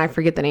show and then I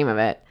forget the name of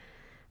it.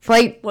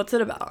 Flight. What's it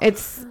about?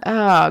 It's,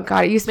 oh,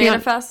 God. It used to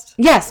Manifest?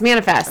 be Yes,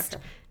 Manifest.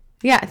 Okay.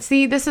 Yeah.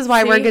 See, this is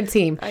why we're a good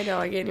team. I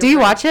know. Do you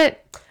watch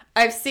it?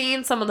 I've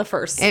seen some of the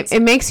first.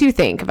 It makes you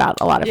think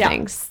about a lot of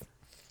things.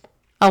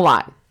 A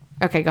lot.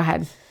 Okay, go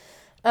ahead.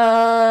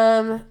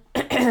 We'll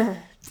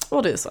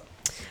do this one.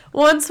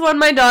 Once when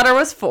my daughter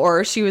was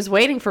 4, she was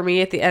waiting for me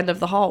at the end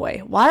of the hallway.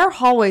 Why are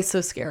hallways so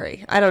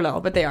scary? I don't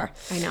know, but they are.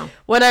 I know.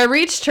 When I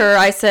reached her,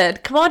 I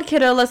said, come on,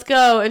 kiddo, let's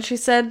go. And she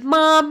said,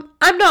 Mom,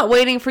 I'm not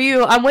waiting for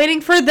you. I'm waiting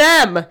for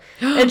them.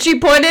 And she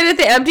pointed at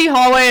the empty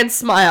hallway and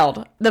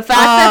smiled. The fact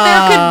that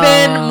there could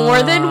have been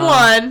more than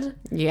one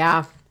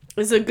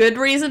is a good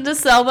reason to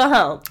sell the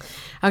home.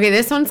 Okay,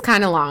 this one's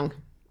kind of long,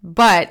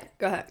 but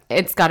go ahead.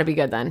 It's got to be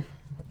good then.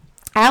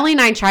 Allie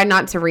and I tried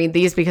not to read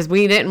these because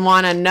we didn't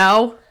want to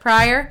know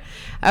prior.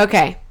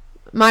 Okay.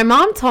 My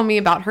mom told me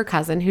about her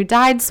cousin who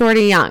died sort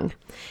of young.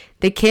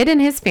 The kid and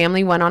his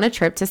family went on a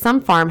trip to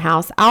some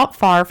farmhouse out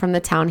far from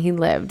the town he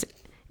lived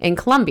in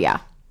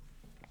Colombia.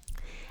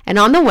 And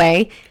on the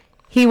way,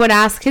 he would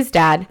ask his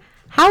dad,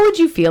 how would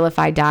you feel if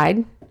I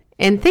died?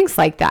 And things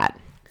like that.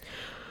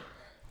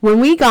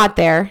 When they got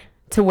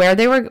to where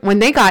they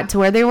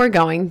were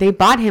going, they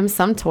bought him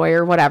some toy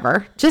or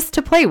whatever just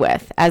to play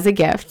with as a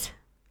gift.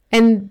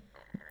 And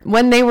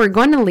when they were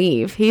going to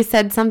leave, he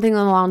said something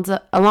along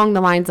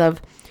the lines of,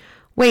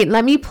 wait,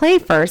 let me play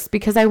first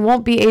because I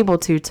won't be able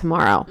to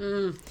tomorrow.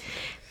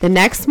 The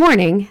next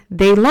morning,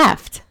 they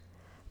left.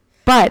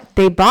 But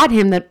they bought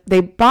him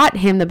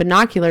the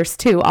binoculars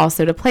too,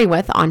 also to play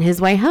with on his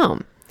way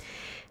home.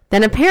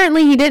 Then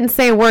apparently he didn't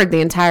say a word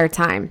the entire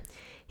time.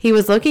 He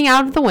was looking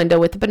out of the window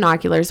with the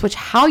binoculars, which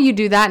how you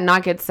do that and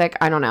not get sick,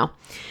 I don't know.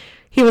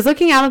 He was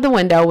looking out of the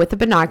window with the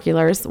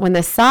binoculars when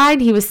the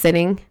side he was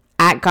sitting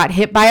at got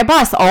hit by a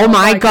bus. Oh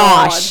my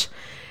gosh. God.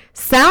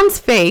 Sounds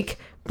fake,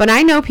 but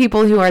I know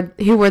people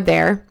who were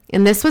there,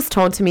 and this was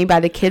told to me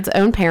by the kid's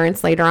own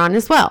parents later on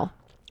as well.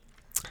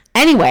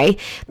 Anyway,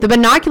 the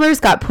binoculars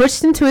got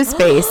pushed into his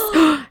face,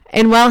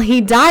 and well, he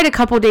died a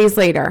couple days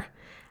later.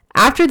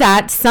 After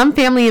that, some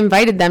family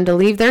invited them to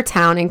leave their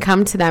town and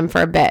come to them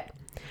for a bit.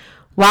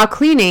 While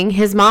cleaning,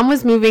 his mom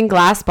was moving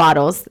glass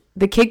bottles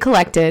the kid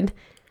collected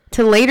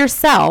to later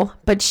sell,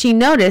 but she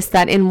noticed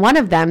that in one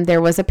of them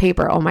there was a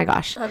paper. Oh my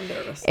gosh. I'm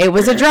nervous. It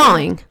was a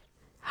drawing.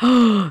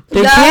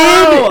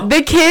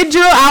 The kid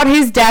drew out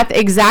his death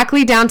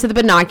exactly down to the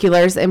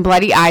binoculars and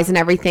bloody eyes and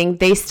everything.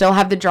 They still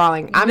have the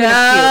drawing. I'm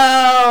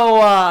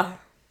gonna puke.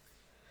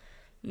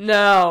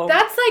 No.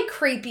 That's like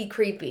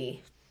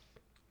creepy.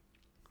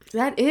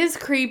 That is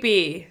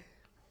creepy.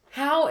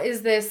 How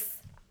is this?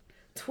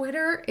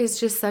 Twitter is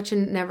just such a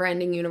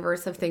never-ending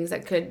universe of things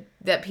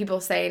that people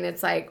say, and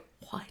it's like,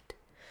 what?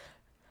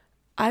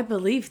 I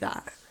believe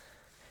that.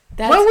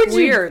 That's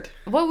weird.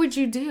 What would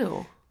you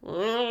do?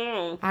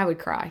 I would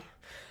cry.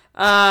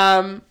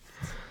 No.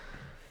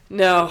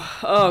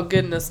 Oh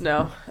goodness,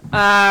 no.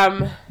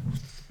 I'm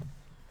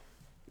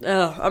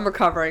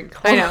recovering.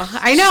 I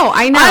know.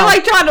 I'm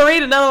like trying to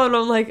read another one.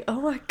 I'm like,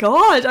 oh my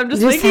gosh, I'm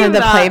just thinking had of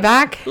the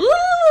playback.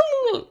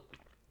 Ooh.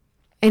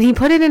 And he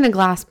put it in a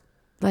glass,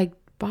 like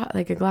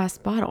a glass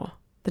bottle.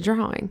 The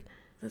drawing.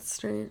 That's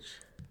strange.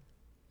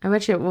 I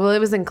bet you. Well, it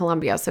was in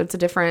Colombia, so it's a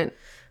different.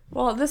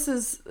 Well, this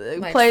is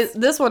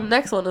this one.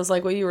 Next one is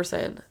like what you were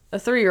saying. A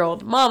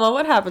 3-year-old, Mama,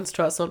 what happens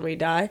to us when we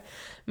die?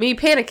 Me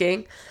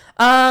panicking.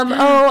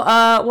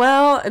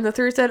 Well, and the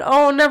 3 said,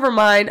 oh, never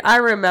mind. I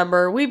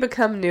remember. We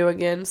become new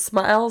again.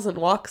 Smiles and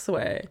walks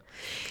away.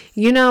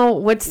 You know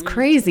what's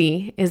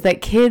crazy is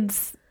that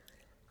kids,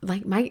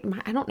 like my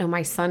I don't know,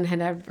 my son had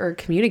ever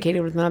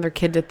communicated with another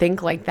kid to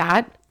think like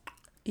that.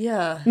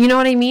 Yeah. You know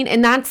what I mean?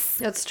 And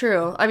that's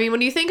true. I mean,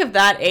 when you think of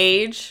that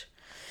age,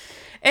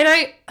 and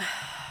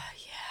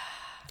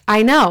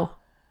I know.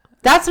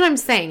 That's what I'm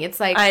saying. It's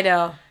like, I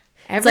know.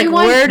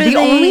 Everyone, it's like, the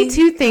only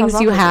 2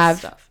 things you have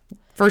stuff?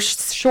 For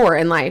sure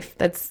in life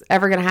that's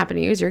ever going to happen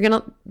to you is you're going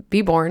to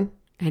be born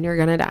and you're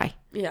going to die.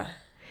 Yeah.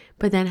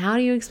 But then how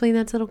do you explain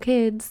that to little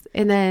kids?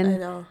 And then, I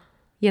know.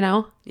 You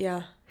know?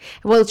 Yeah.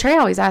 Well, Trey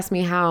always asked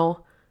me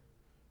how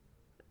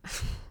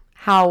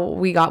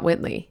we got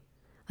Whitley.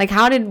 Like,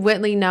 how did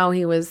Whitley know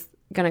he was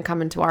going to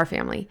come into our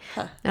family?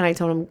 Huh. And I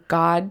told him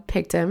God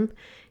picked him.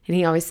 And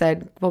he always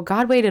said, well,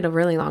 God waited a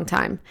really long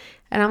time.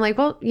 And I'm like,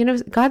 well, you know,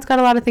 God's got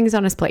a lot of things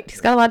on his plate.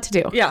 He's got a lot to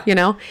do. Yeah. You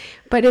know?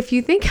 But if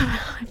you think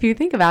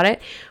about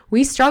it,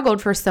 we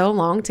struggled for so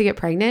long to get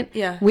pregnant.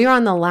 Yeah. We were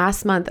on the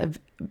last month of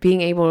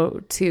being able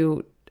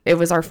to, it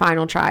was our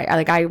final try.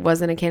 I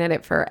wasn't a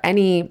candidate for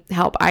any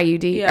help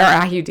IUD or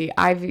IUD,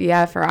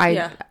 IVF or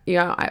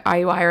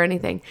IUI or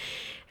anything.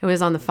 It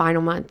was on the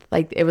final month.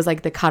 Like, it was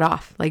like the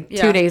cutoff,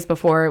 2 days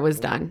before it was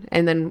done.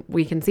 And then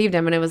we conceived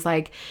him. And it was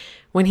like,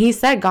 when he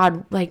said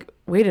God,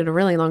 waited a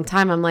really long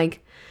time, I'm like,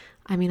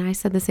 I mean, I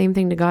said the same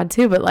thing to God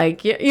too, but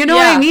you know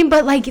what I mean?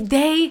 But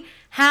they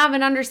have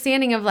an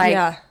understanding of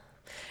yeah.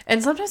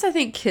 And sometimes I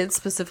think kids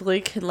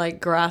specifically can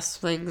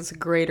grasp things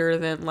greater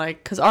than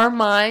because our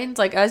minds,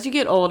 as you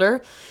get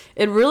older,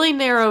 it really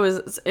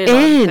narrows in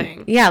on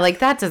things. Yeah,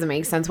 that doesn't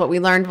make sense. What we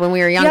learned when we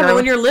were younger. Yeah, but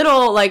when you're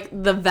little,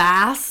 the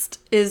vast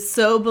is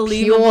so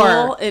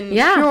believable and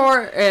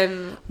pure.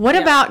 And what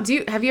about,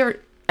 have you ever,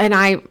 and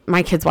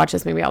my kids watch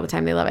this movie all the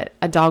time. They love it.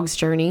 A Dog's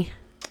Journey.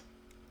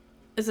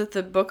 Is it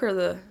the book or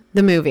the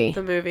movie?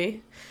 The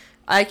movie.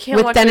 I can't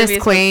with watch Dennis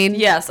movies Quaid.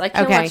 Yes, I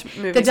can't watch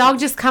movies. The dog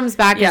just comes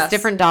back as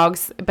different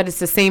dogs, but it's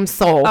the same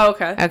soul. Oh,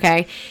 okay.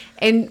 Okay.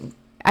 And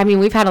I mean,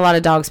 we've had a lot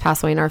of dogs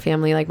pass away in our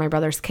family, like my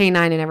brother's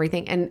canine and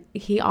everything. And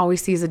he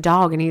always sees a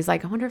dog and he's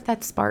like, I wonder if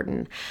that's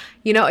Spartan.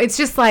 You know, it's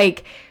just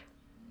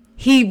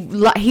he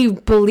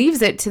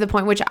believes it to the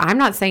point, which I'm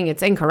not saying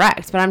it's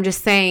incorrect, but I'm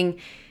just saying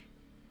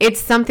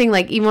it's something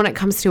even when it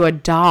comes to a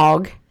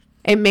dog,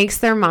 it makes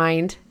their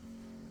mind,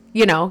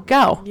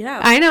 go.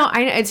 Yeah. I know.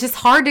 It's just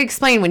hard to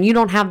explain when you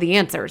don't have the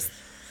answers.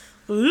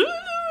 Go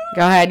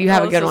ahead. You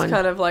have a good one.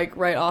 Kind of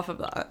right off of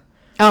that.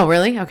 Oh,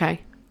 really?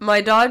 Okay.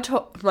 My daughter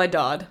told My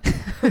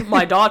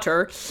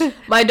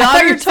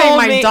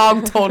me.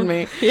 dog told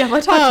me. Yeah, my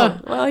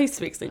dog. Well, he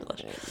speaks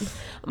English.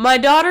 My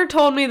daughter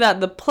told me that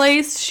the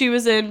place she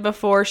was in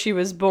before she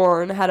was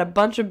born had a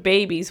bunch of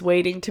babies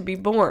waiting to be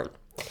born.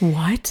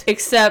 What?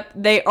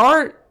 Except they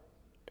aren't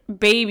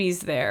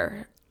babies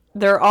there.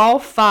 They're all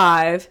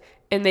 5,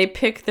 and they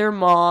pick their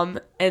mom,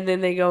 and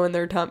then they go in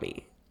their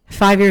tummy.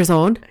 5 years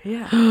old?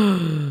 Yeah.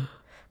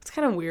 It's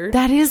kind of weird.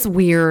 That is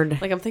weird.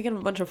 I'm thinking of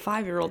a bunch of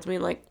 5-year-olds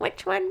being like,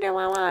 which one do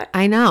I want?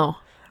 I know.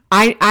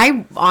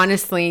 I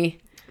honestly...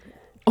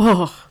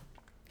 Oh.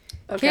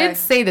 Okay. Kids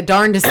say the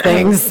darndest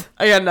things.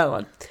 I got another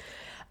one.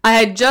 I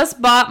had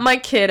just bought my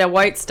kid a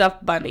white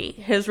stuffed bunny.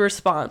 His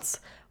response,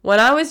 when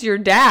I was your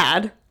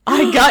dad,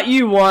 I got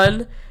you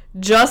one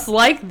just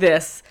like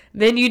this.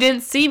 Then you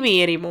didn't see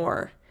me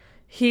anymore.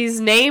 He's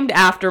named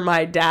after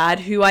my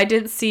dad, who I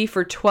didn't see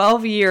for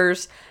 12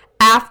 years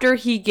after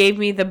he gave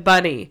me the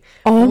bunny.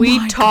 Oh,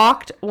 we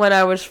talked when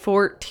I was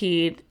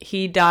 14.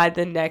 He died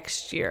the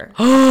next year.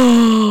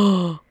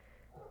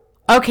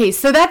 Okay,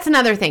 so that's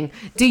another thing.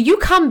 Do you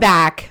come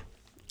back?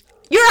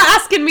 You're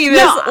asking me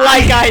this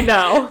I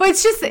know. But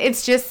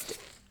it's just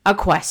a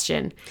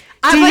question.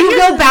 Do you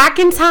go back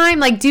in time?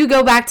 Like, do you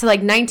go back to like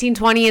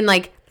 1920 and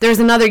like there's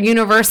another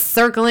universe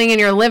circling and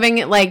you're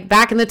living like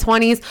back in the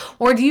 20s?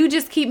 Or do you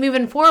just keep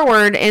moving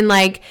forward and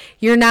like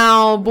you're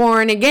now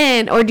born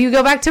again? Or do you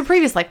go back to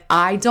previous? Like,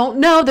 I don't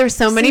know. There's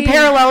so many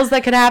parallels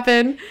that could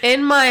happen.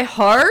 In my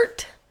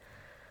heart,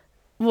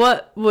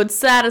 what would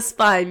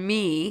satisfy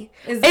me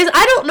is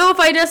I don't know if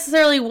I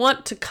necessarily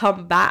want to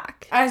come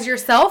back. As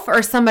yourself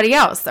or somebody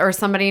else or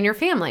somebody in your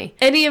family?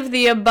 Any of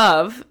the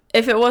above,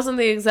 if it wasn't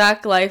the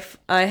exact life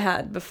I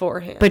had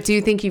beforehand. But do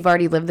you think you've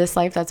already lived this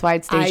life? That's why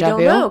it's deja vu? I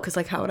don't know, because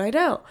like, how would I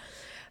know?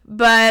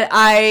 But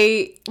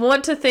I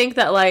want to think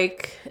that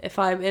like, if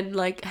I'm in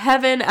like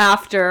heaven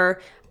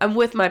after, I'm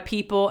with my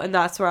people and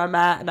that's where I'm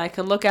at and I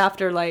can look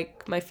after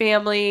like my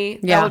family.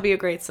 Yeah. That would be a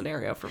great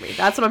scenario for me.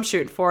 That's what I'm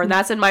shooting for. And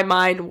that's in my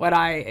mind what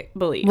I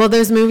believe. Well,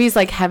 those movies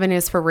like Heaven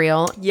is for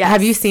Real. Yes.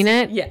 Have you seen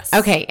it? Yes.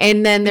 Okay.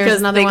 And then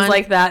there's another things one.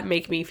 like that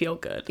make me feel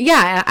good.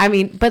 Yeah. I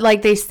mean, but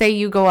like they say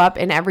you go up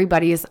and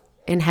everybody's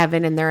in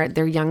heaven and they're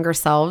their younger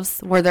selves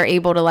where they're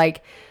able to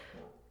like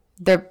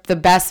they're the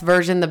best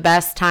version, the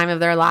best time of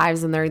their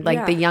lives. And they're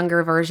like the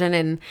younger version.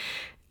 And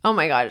oh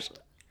my gosh,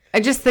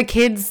 the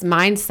kids'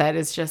 mindset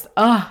is just,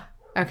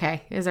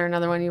 okay. Is there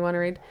another one you want to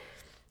read?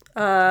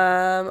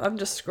 I'm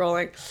just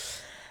scrolling.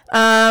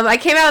 I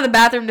came out of the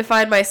bathroom to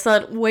find my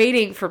son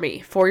waiting for me,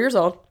 4 years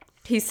old.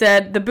 He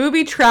said, "The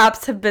booby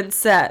traps have been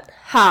set.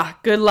 Ha,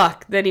 good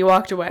luck." Then he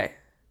walked away.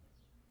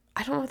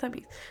 I don't know what that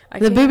means.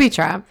 The booby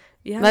trap.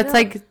 Yeah. That's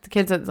like the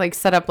kids that like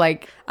set up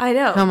like I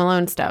know. Home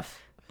Alone stuff.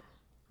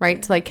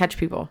 Right? To like catch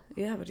people.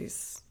 Yeah, but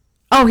he's...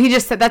 Oh, he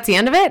just said that's the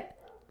end of it?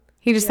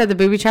 He just said the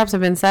booby traps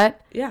have been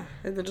set? Yeah,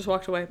 and then just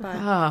walked away. Bye.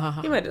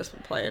 Oh. He might have just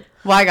been playing.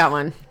 Well, I got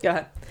one. Go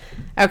ahead.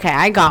 Okay,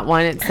 I got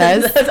one. It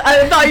says...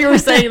 I thought you were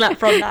saying that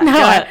from that. No, Go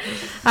ahead.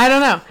 I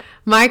don't know.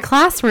 My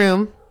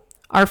classroom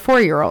are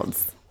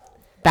 4-year-olds.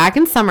 Back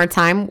in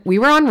summertime, we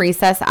were on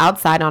recess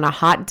outside on a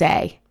hot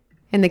day,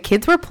 and the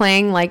kids were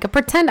playing like a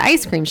pretend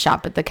ice cream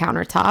shop at the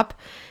countertop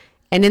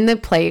and in the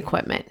play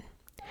equipment.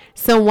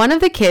 So one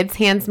of the kids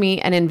hands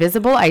me an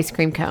invisible ice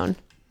cream cone.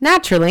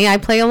 Naturally, I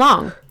play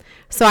along.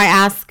 So I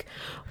ask,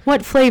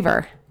 "What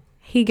flavor?"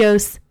 He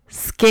goes,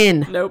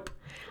 "Skin." Nope.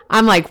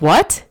 I'm like,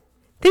 "What?"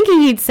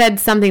 Thinking he'd said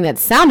something that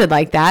sounded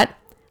like that,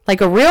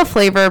 like a real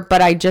flavor,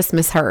 but I just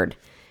misheard.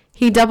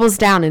 He doubles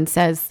down and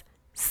says,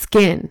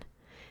 "Skin.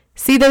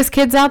 See those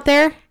kids out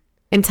there?"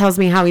 And tells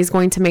me how he's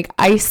going to make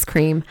ice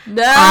cream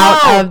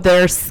out of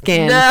their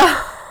skin.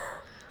 No.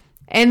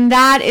 And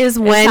that is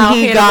when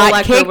he Hannibal got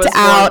Lecter kicked was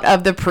out born.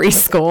 of the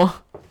preschool.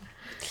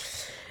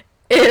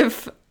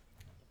 If,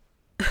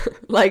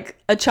 like,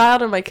 a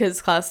child in my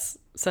kids' class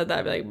said that,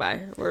 I'd be like,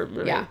 bye. We're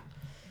moving. Yeah.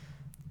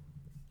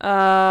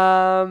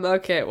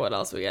 Okay, what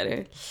else we got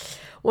here?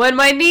 When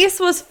my niece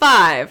was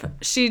 5,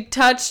 she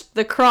touched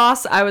the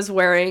cross I was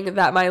wearing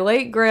that my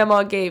late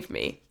grandma gave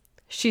me.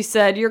 She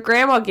said, "Your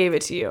grandma gave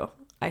it to you."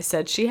 I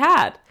said she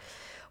had.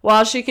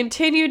 While she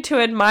continued to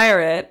admire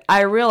it,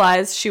 I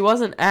realized she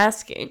wasn't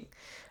asking.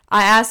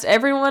 I asked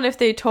everyone if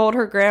they told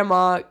her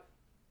grandma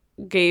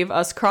gave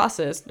us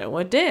crosses. No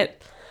one did.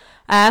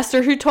 I asked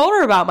her who told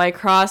her about my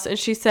cross, and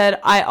she said,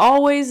 "I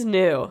always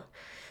knew."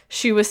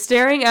 She was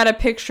staring at a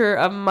picture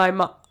of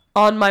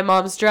on my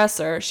mom's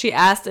dresser. She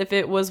asked if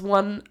it was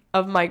one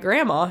of my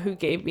grandma who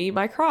gave me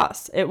my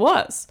cross. It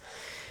was.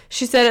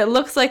 She said it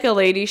looks like a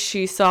lady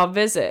she saw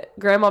visit.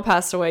 Grandma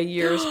passed away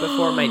years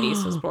before my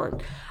niece was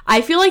born.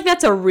 I feel like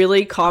that's a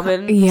really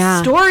common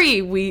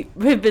story we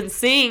have been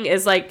seeing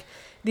is like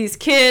these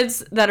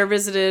kids that are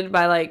visited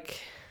by like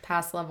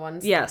Past loved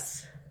ones.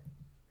 yes.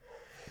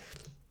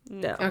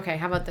 No. Okay,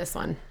 how about this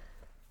one?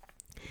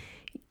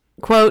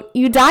 Quote,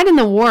 "You died in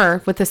the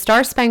war with the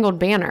Star-Spangled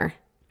Banner,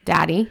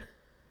 Daddy.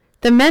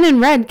 The men in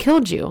red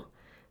killed you,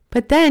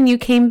 but then you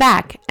came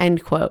back,"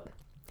 end quote.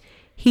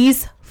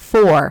 He's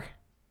 4.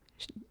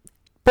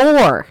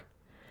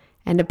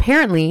 And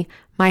apparently,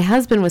 my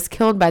husband was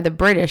killed by the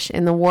British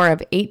in the War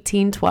of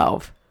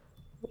 1812.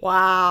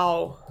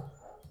 Wow.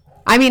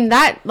 I mean,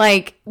 that,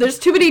 like... There's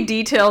too many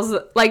details.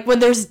 Like, when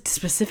there's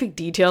specific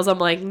details, I'm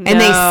like, no. And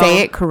they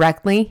say it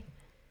correctly.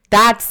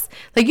 That's...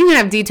 Like, you can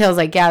have details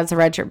like, yeah, it's a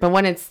red shirt. But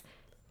when it's,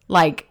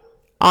 like,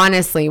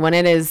 honestly, when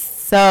it is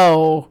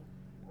so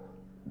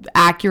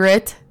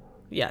accurate...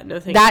 Yeah, no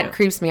thank you. That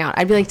creeps me out.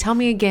 I'd be like, "Tell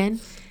me again.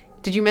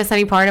 Did you miss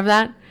any part of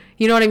that?"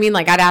 You know what I mean?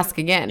 Like, I'd ask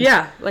again.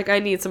 Yeah, like, I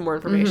need some more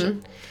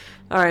information.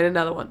 All right,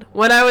 another one.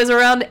 When I was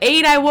around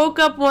 8, I woke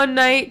up one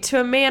night to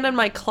a man in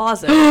my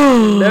closet.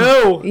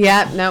 No.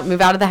 Yeah, no,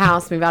 move out of the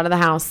house. Move out of the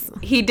house.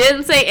 He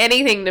didn't say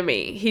anything to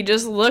me. He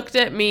just looked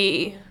at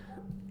me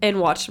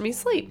and watched me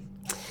sleep.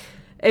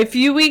 A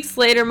few weeks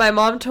later, my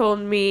mom told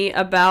me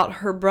about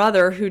her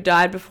brother who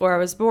died before I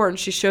was born.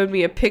 She showed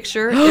me a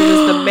picture. It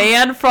was the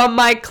man from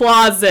my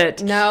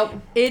closet.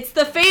 Nope. It's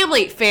the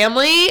family.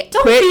 Family,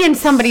 Don't be in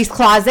somebody's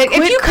closet.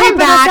 If you come creeping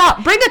back, us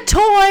out. Bring a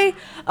toy,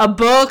 a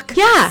book,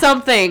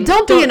 something.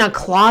 Don't be in a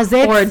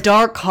closet. Or a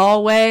dark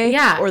hallway.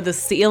 Yeah. Or the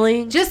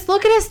ceiling. Just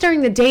look at us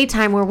during the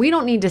daytime where we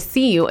don't need to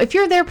see you. If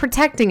you're there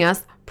protecting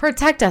us,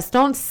 protect us.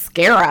 Don't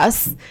scare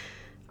us.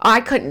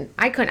 I couldn't.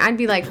 I'd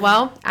be like,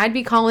 well, I'd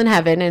be calling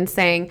heaven and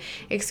saying,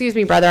 excuse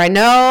me, brother, I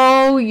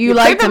know you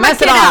like to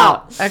mess it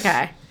out.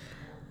 Okay.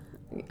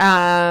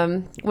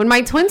 When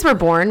my twins were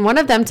born, one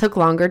of them took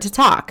longer to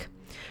talk.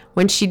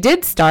 When she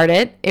did start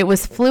it, it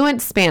was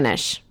fluent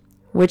Spanish,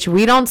 which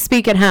we don't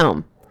speak at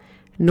home,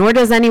 nor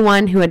does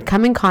anyone who had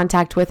come in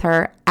contact with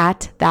her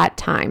at that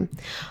time.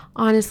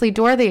 Honestly,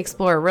 Dora the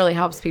Explorer really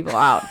helps people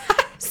out.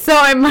 So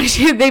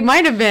they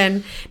might have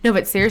been. No,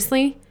 but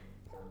seriously,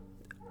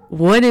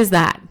 what is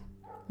that?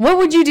 What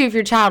would you do if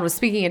your child was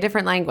speaking a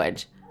different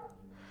language?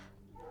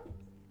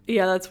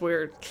 Yeah, that's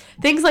weird.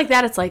 Things like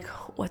that, it's like,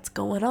 what's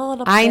going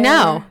on up I there?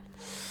 know.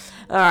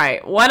 All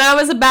right. When I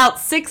was about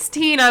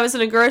 16, I was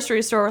in a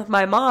grocery store with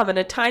my mom, and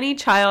a tiny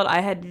child I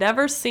had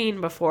never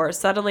seen before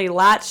suddenly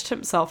latched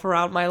himself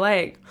around my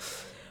leg.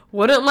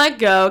 Wouldn't let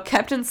go,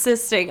 kept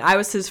insisting I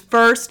was his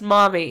first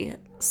mommy,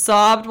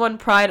 sobbed when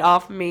pried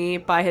off me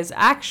by his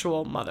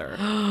actual mother.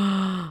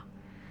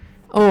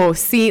 Oh,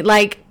 see,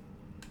 like,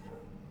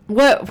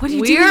 what do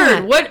you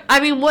do?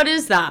 Weird. What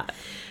is that?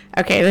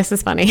 Okay, this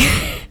is funny.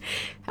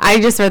 I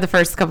just read the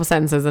first couple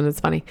sentences and it's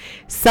funny.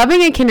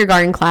 Subbing a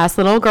kindergarten class,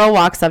 little girl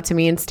walks up to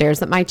me and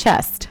stares at my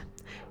chest.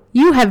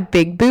 You have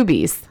big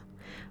boobies.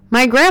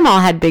 My grandma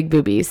had big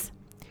boobies.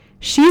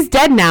 She's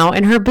dead now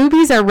and her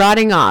boobies are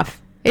rotting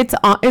off.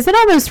 Is it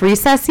almost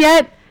recess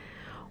yet?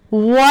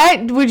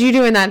 What would you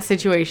do in that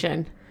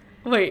situation?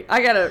 Wait,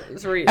 I gotta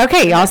read.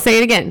 Okay, I'll say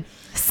it again.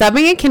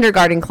 Subbing a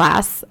kindergarten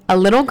class, a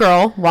little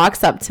girl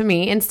walks up to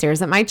me and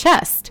stares at my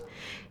chest.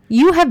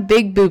 You have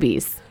big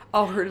boobies.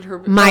 Oh,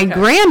 her My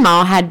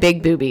grandma had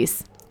big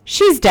boobies.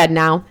 She's dead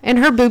now, and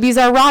her boobies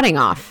are rotting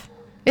off.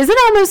 Is it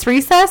almost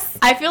recess?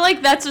 I feel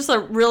like that's just a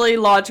really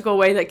logical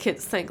way that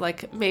kids think.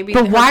 Like, maybe.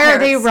 But why are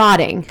they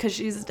rotting? Because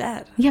she's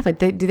dead. Yeah, but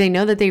do they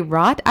know that they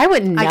rot? I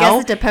wouldn't know. I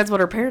guess it depends what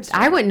her parents do.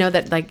 I wouldn't know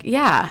that, like,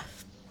 yeah.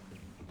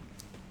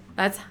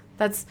 That's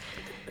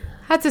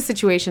a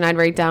situation I'd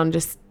write down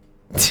just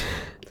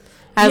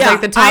as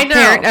like the top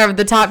parent or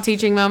the top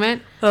teaching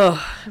moment. Ugh.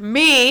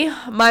 Me,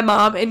 my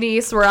mom, and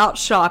niece were out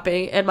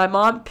shopping, and my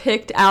mom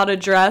picked out a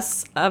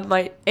dress and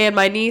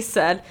my niece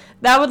said,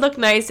 that would look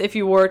nice if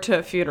you wore it to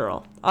a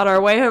funeral. On our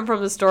way home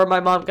from the store, my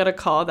mom got a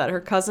call that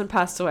her cousin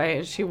passed away,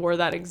 and she wore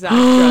that exact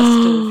dress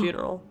to the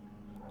funeral.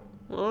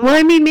 Well,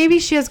 I mean, maybe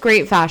she has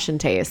great fashion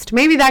taste.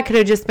 Maybe that could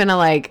have just been a,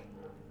 like,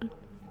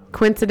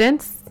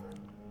 coincidence.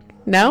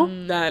 No?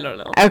 I don't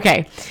know.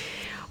 Okay.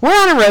 We're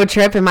on a road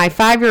trip, and my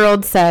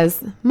 5-year-old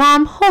says,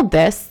 Mom, hold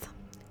this.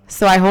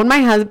 So I hold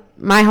So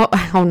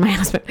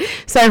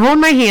I hold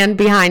my hand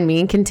behind me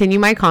and continue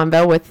my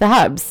convo with the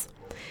hubs.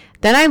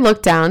 Then I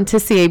look down to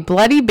see a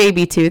bloody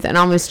baby tooth and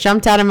almost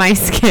jumped out of my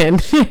skin.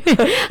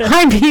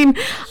 I mean,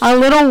 a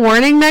little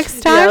warning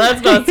next time. Yeah,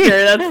 that's not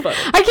scary. That's fun.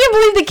 I can't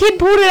believe the kid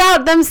pulled it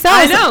out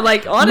themselves. I know,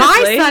 like,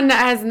 honestly.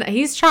 My son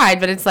he's tried,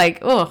 but it's like,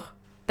 ugh.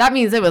 That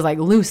means it was like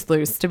loose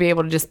to be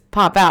able to just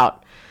pop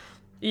out.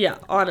 Yeah,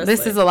 honestly.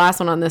 This is the last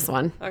one on this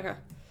one. Okay.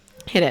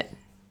 Hit it.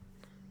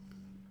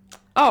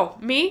 Oh,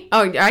 me?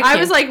 Oh, I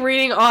was like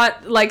reading on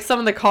like some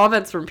of the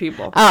comments from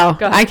people. Oh,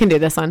 I can do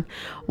this one.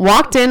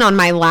 Walked in on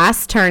my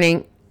last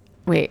turning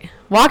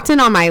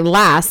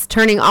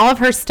all of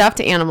her stuffed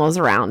animals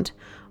around.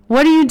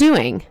 What are you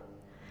doing?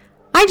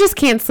 I just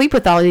can't sleep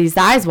with all these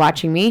eyes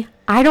watching me.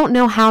 I don't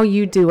know how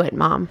you do it,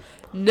 Mom.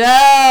 No.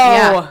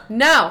 Yeah.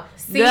 No.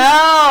 See?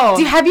 No.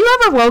 Have you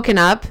ever woken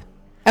up?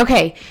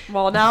 Okay.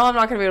 Well, now I'm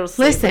not going to be able to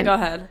sleep. Listen. Go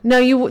ahead.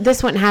 No,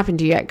 this wouldn't happen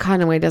to you yet.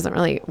 Conway doesn't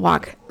really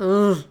walk.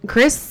 Ugh.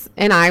 Chris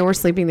and I were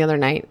sleeping the other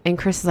night, and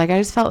Chris is like, I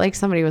just felt like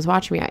somebody was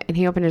watching me, and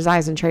he opened his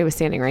eyes, and Trey was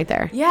standing right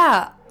there.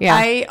 Yeah. Yeah.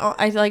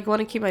 I like want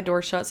to keep my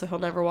door shut so he'll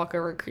never walk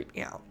over and creep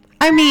me out.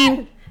 I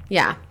mean,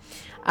 yeah.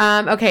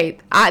 Okay.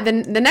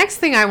 The next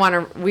thing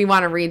we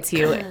want to read to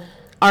you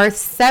are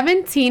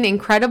 17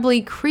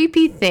 incredibly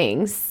creepy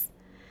things.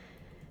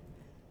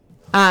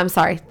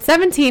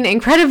 17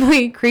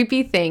 incredibly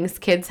creepy things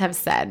kids have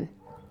said.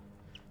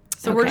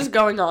 So Okay. we're just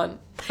going on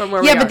from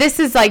where we are. Yeah, but this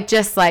is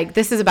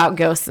this is about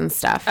ghosts and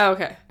stuff. Oh,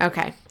 okay.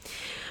 Okay.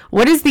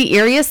 What is the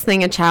eeriest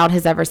thing a child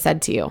has ever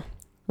said to you?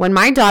 When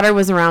my daughter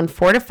was around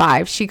 4 to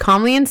 5, she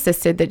calmly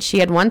insisted that she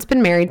had once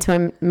been married to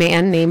a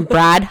man named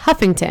Brad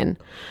Huffington.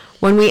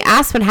 When we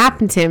asked what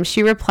happened to him,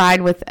 she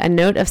replied with a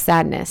note of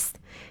sadness.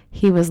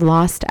 He was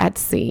lost at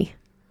sea.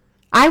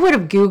 I would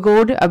have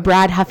Googled a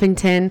Brad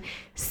Huffington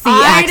sea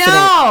accident. I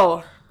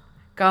know.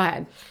 Go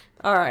ahead.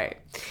 All right.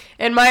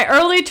 In my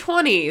early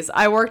 20s,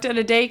 I worked at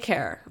a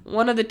daycare.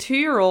 One of the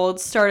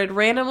 2-year-olds started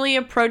randomly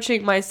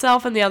approaching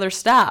myself and the other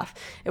staff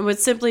and would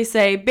simply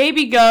say,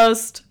 "Baby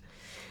ghost."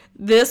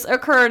 This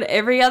occurred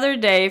every other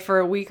day for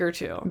a week or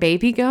two.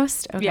 Baby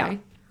ghost? Okay. Yeah.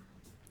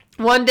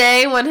 One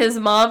day, when his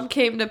mom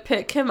came to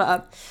pick him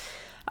up,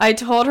 I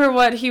told her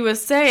what he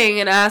was saying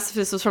and asked if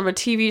this was from a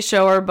TV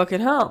show or a book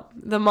at home.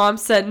 The mom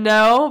said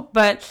no,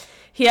 but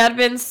he had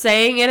been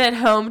saying it at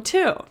home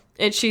too,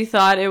 and she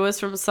thought it was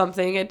from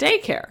something at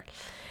daycare.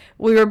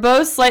 We were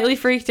both slightly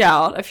freaked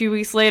out. A few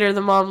weeks later,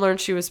 the mom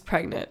learned she was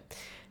pregnant.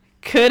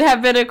 Could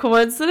have been a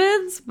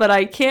coincidence, but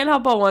I can't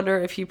help but wonder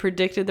if he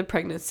predicted the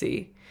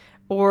pregnancy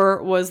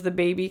Or was the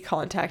baby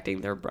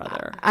contacting their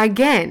brother?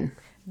 Again,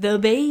 The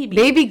baby.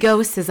 baby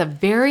ghost is a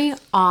very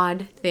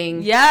odd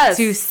thing Yes.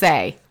 to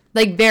say.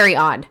 Like, very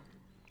odd.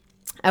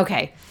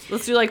 Okay.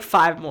 Let's do like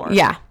 5 more.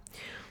 Yeah.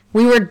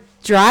 We were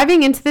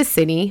driving into the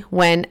city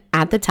when,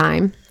 at the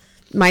time,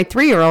 my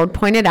 3-year-old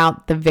pointed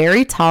out the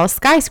very tall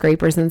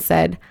skyscrapers and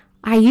said,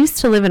 I used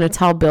to live in a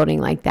tall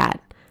building like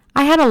that.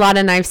 I had a lot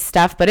of nice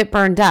stuff, but it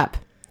burned up.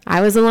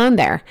 I was alone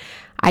there.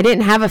 I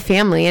didn't have a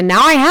family, and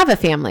now I have a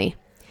family.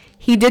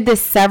 He did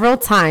this several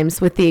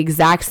times with the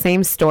exact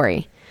same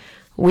story.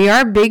 We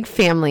are a big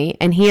family,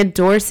 and he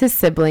adores his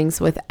siblings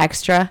with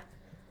extra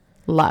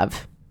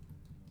love.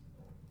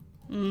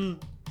 What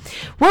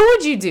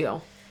would you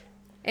do?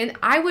 And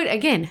I would,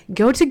 again,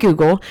 go to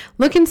Google,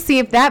 look and see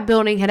if that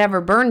building had ever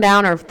burned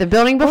down or if the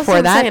building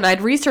before that. Saying. I'd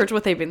research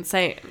what they've been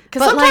saying.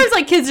 Because But, sometimes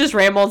like kids just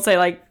ramble and say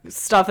like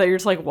stuff that you're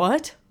just like,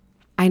 what?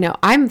 I know.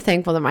 I'm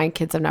thankful that my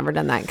kids have never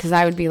done that because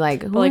I would be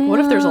like, But like, what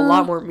if there's a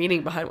lot more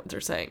meaning behind what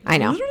they're saying? I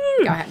know.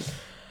 Go ahead.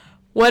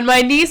 When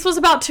my niece was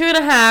about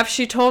 2.5,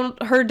 she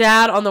told her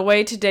dad on the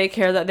way to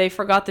daycare that they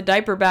forgot the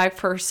diaper bag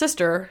for her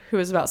sister, who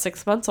was about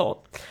 6 months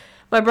old.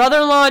 My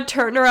brother-in-law had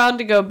turned around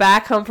to go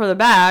back home for the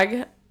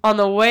bag. On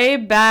the way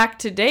back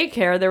to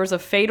daycare, there was a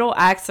fatal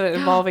accident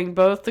involving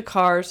both the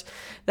cars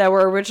that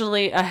were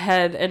originally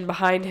ahead and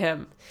behind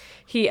him.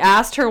 He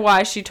asked her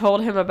why she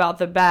told him about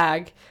the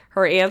bag.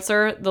 Her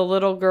answer, the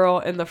little girl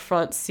in the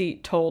front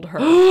seat told her.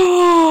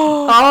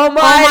 Oh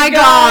my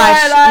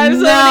gosh. I have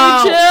so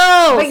many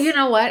chills. But you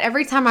know what?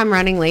 Every time I'm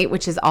running late,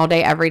 which is all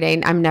day, every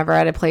day, I'm never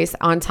at a place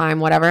on time,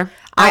 whatever.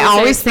 I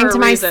always think to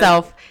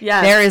myself,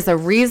 there is a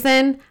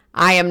reason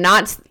I am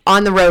not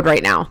on the road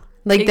right now.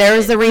 Like, there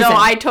is a reason. No,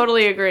 I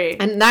totally agree.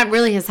 And that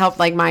really has helped,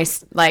 like, my,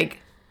 like,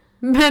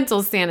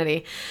 mental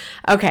sanity.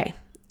 Okay.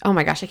 Oh,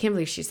 my gosh. I can't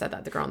believe she said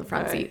that, the girl in the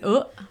front seat.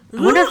 I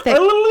wonder if they...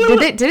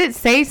 Did it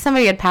say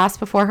somebody had passed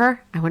before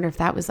her? I wonder if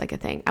that was, like, a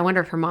thing. I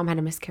wonder if her mom had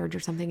a miscarriage or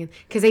something.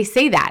 Because they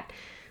say that.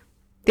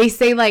 They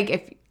say, like,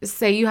 if...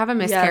 Say you have a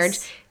miscarriage.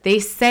 Yes. They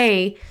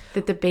say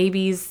that the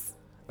babies...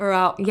 Are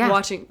out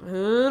watching. I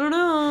don't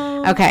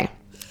know. Okay.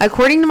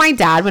 According to my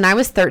dad, when I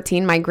was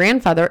 13, my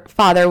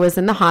father was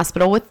in the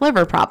hospital with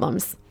liver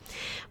problems.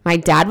 My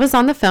dad was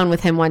on the phone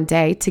with him one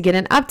day to get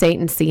an update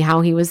and see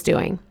how he was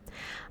doing.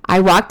 I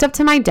walked up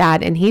to my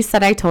dad and he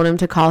said I told him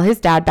to call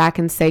his dad back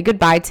and say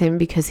goodbye to him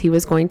because he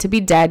was going to be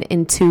dead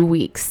in 2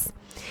 weeks.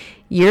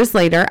 Years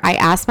later, I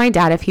asked my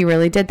dad if he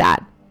really did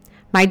that.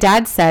 My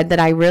dad said that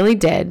I really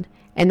did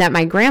and that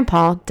my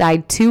grandpa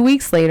died 2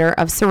 weeks later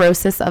of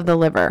cirrhosis of the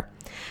liver.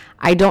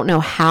 I don't know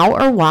how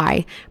or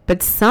why,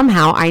 but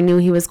somehow I knew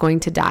he was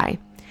going to die.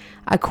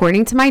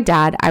 According to my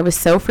dad, I was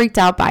so freaked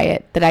out by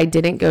it that I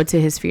didn't go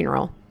to his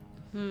funeral.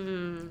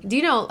 Do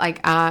you know, like,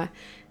 I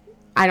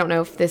don't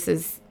know if this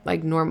is,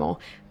 like,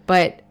 normal,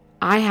 but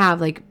I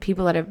have, like,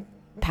 people that have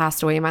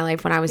passed away in my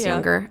life when I was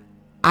younger.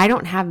 I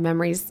don't have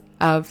memories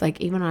of,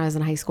 like, even when I was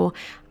in high school,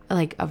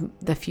 like, of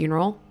the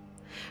funeral.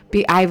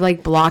 I've,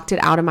 like, blocked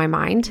it out of my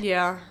mind.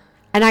 Yeah.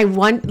 And I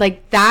want,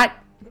 like, that...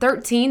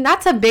 13,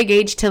 that's a big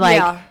age to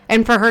like,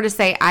 and for her to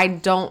say, I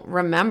don't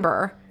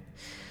remember.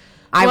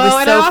 I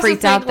was so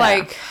freaked out there.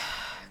 Like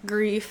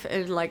grief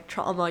and like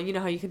trauma, you know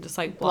how you can just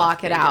like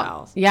block it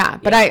out. Yeah,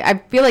 but I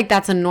feel like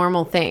that's a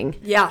normal thing.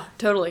 Yeah,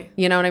 totally.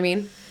 You know what I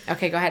mean?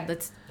 Okay, go ahead.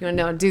 You want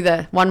to do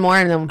the one more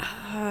and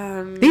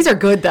then. These are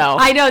good though.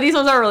 I know, these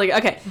ones are really good.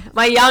 Okay,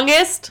 my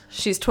youngest,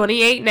 she's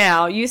 28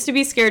 now, used to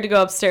be scared to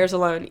go upstairs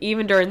alone,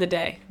 even during the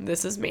day.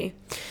 This is me.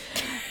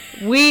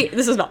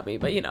 This is not me,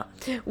 but you know.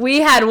 We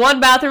had one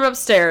bathroom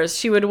upstairs.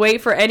 She would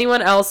wait for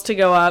anyone else to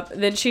go up.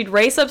 Then she'd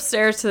race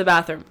upstairs to the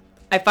bathroom.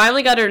 I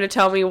finally got her to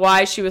tell me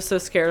why she was so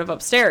scared of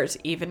upstairs,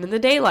 even in the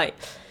daylight.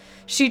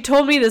 She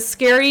told me the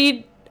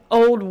scary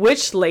old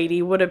witch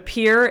lady would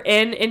appear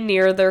in and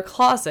near their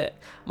closet.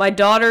 My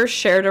daughter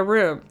shared a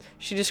room.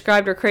 She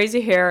described her crazy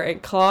hair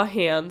and claw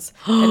hands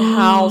and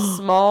how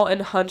small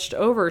and hunched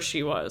over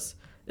she was.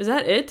 Is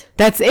that it?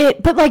 That's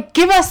it. But like,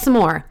 give us some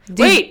more.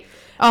 Wait.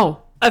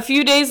 Oh. A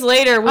few days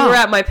later, we were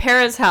at my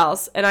parents'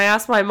 house, and I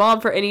asked my mom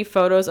for any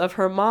photos of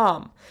her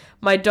mom.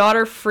 My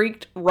daughter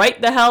freaked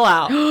right the hell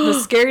out. The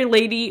scary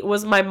lady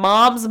was my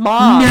mom's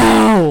mom.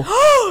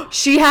 No!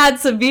 She had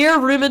severe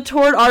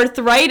rheumatoid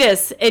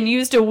arthritis and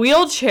used a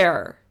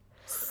wheelchair.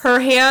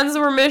 Her hands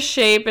were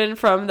misshapen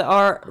from the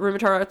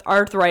rheumatoid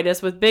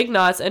arthritis with big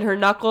knots, and her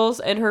knuckles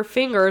and her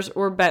fingers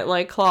were bent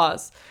like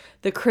claws.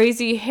 The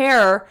crazy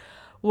hair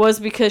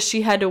was because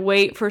she had to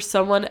wait for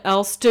someone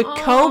else to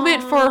comb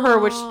it for her,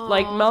 which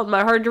like melted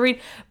my heart to read,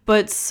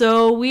 but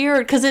so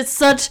weird because it's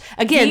such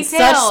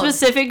such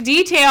specific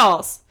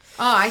details.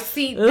 Oh, I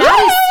see.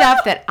 That is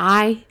stuff that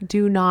I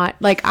do not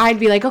like. I'd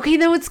be like, okay,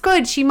 no, it's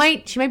good. She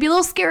might be a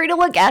little scary to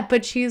look at,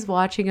 but she's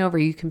watching over.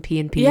 You can pee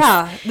in peace.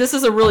 Yeah, this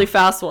is a really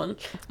fast one.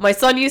 My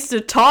son used to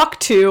talk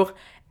to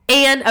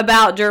and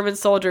about German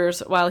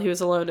soldiers while he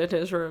was alone in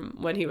his room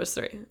when he was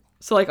 3.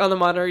 So like on the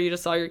monitor, you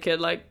just saw your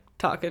kid like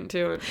talking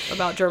to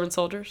about German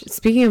soldiers.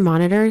 Speaking of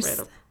monitors,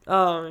 random.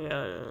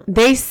 Oh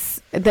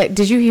yeah.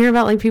 Did you hear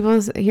about like people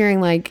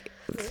hearing like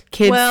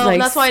kids? Well, like,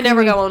 that's why I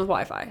never got one with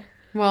Wi-Fi.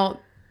 Well,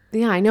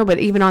 yeah, I know, but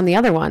even on the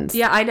other ones.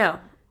 Yeah, I know.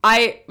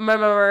 I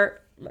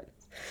remember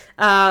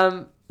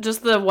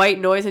just the white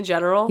noise in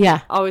general.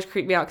 Yeah. Always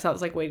creeped me out because I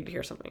was like waiting to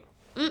hear something.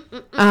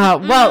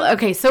 Well,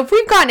 okay, so if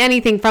we've gotten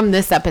anything from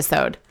this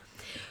episode,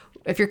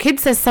 if your kid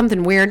says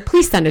something weird,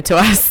 please send it to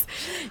us.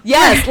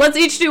 Yes, let's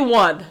each do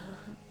one.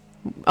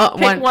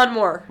 Pick one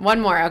more. One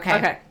more, okay.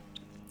 Okay.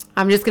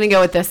 I'm just going to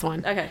go with this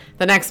one. Okay.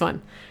 The next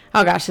one.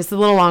 Oh gosh, it's a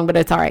little long, but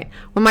it's all right.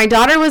 When my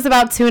daughter was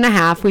about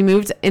 2.5, we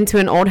moved into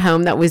an old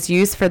home that was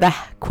used for the,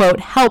 quote,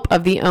 help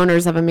of the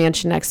owners of a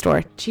mansion next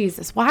door.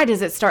 Jesus, why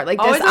does it start like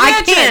this? Always a I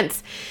mansion.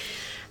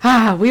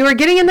 can't. We were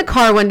getting in the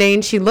car one day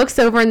and she looks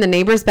over in the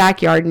neighbor's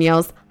backyard and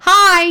yells,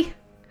 "Hi,"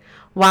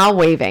 while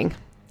waving.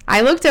 I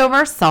looked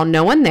over, saw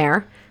no one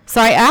there, so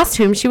I asked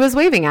whom she was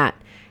waving at.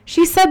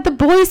 She said the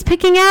boys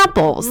picking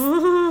apples.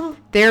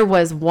 There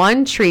was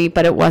one tree,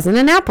 but it wasn't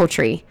an apple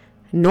tree,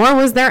 nor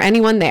was there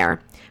anyone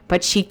there.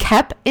 But she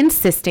kept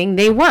insisting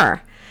they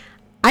were.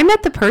 I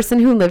met the person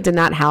who lived in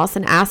that house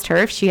and asked her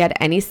if she had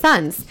any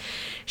sons.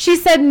 She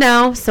said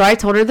no, so I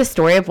told her the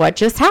story of what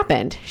just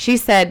happened. She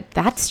said,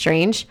 "That's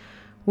strange.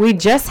 We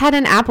just had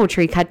an apple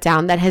tree cut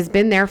down that has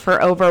been there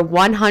for over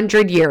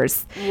 100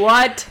 years.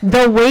 What?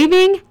 The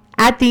waving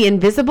at the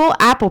invisible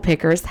apple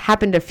pickers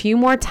happened a few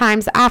more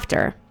times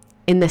after.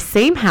 In the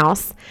same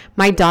house,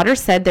 my daughter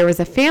said there was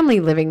a family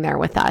living there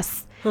with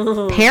us.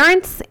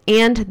 Parents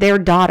and their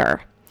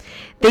daughter.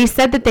 They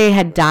said that they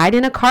had died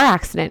in a car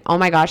accident." Oh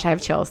my gosh, I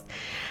have chills.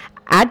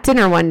 At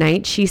dinner one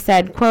night, she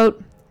said,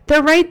 quote,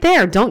 "They're right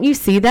there. Don't you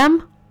see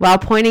them?" While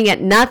pointing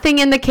at nothing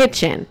in the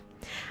kitchen.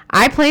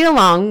 I played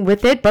along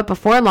with it, but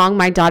before long,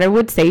 my daughter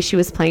would say she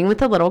was playing with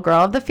the little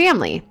girl of the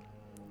family.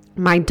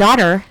 My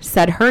daughter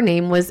said her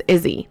name was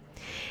Izzy.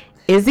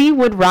 Izzy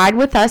would ride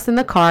with us in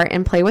the car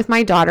and play with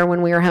my daughter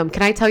when we were home.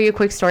 Can I tell you a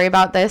quick story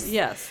about this?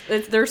 Yes.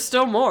 There's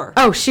still more.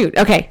 Oh, shoot.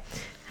 Okay.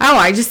 Oh,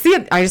 I just see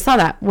it. I just saw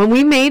that. What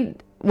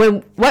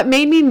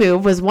made me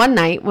move was one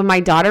night when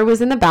my daughter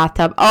was in the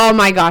bathtub. Oh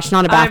my gosh,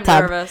 not a bathtub.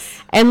 I'm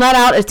nervous. And let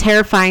out a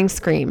terrifying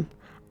scream.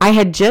 I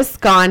had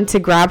just gone to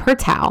grab her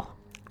towel.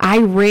 I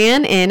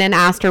ran in and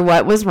asked her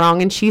what was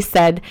wrong, and she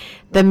said,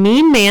 "The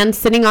mean man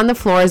sitting on the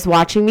floor is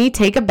watching me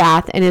take a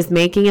bath and is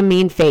making a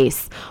mean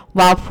face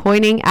while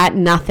pointing at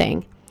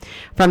nothing."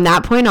 From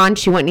that point on,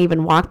 she wouldn't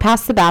even walk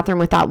past the bathroom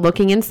without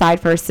looking inside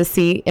first to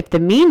see if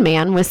the mean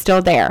man was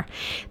still there.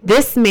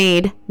 This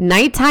made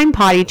nighttime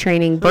potty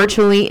training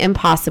virtually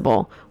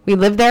impossible. We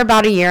lived there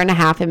about 1.5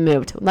 years and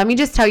moved. Let me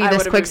just tell you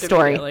this quick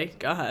story.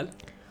 Go ahead.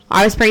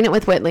 I was pregnant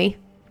with Whitley.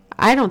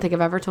 I don't think I've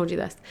ever told you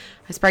this.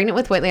 I was pregnant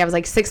with Whitley. I was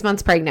like 6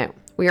 months pregnant.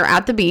 We were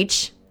at the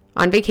beach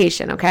on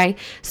vacation, okay?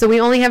 So we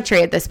only have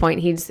Trey at this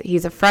point. He's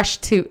a fresh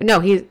 2.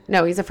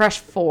 He's a fresh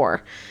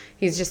 4.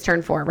 He's just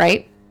turned 4,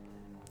 right?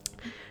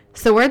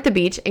 So we're at the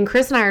beach, and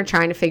Chris and I are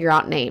trying to figure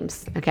out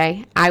names,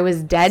 okay? I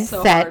was dead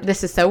set. Hard.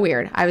 This is so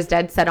weird. I was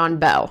dead set on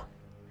Bo.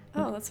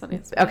 Oh, that's funny.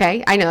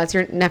 Okay? I know. That's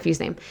your nephew's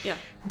name. Yeah.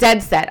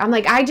 Dead set. I'm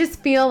like, I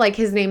just feel like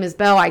his name is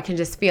Bo. I can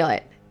just feel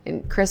it.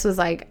 And Chris was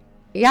like,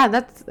 "Yeah,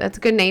 that's a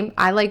good name.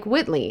 I like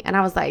Whitley." And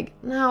I was like,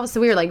 "No." So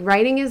we were like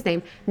writing his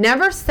name.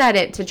 Never said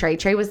it to Trey.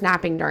 Trey was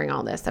napping during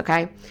all this,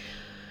 okay?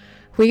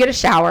 We get a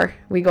shower.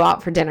 We go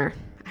out for dinner.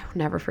 I will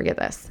never forget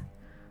this.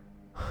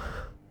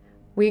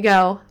 We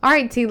go, "All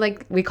right, T,"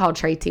 like we called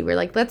Trey T. We're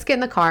like, "Let's get in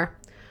the car."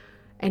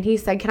 And he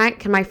said,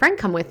 Can my friend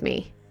come with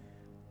me?"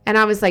 And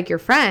I was like, "Your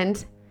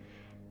friend?"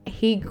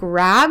 He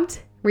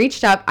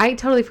reached up. I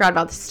totally forgot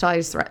about this until I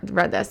just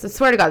read this. I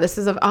swear to God, this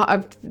is a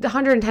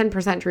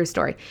 110% true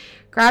story.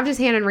 Grabbed his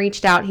hand and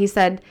reached out. He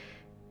said,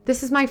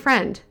 "This is my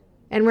friend."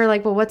 And we're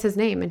like, "Well, what's his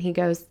name?" And he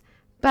goes,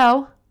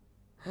 "Bo."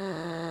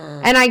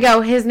 And I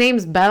go, "His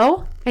name's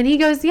Bo?" And he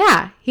goes,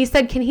 "Yeah." He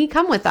said, "Can he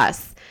come with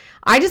us?"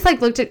 I just like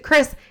looked at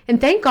Chris,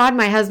 and thank God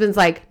my husband's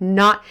like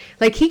not,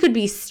 like he could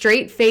be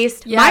straight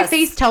faced. Yes. My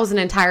face tells an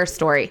entire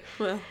story.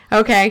 Well.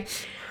 Okay.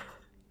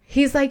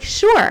 He's like,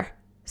 "Sure."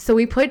 So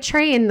we put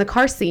Trey in the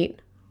car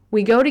seat.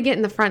 We go to get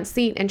in the front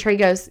seat, and Trey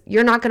goes,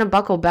 "You're not going to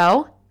buckle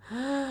Bo?"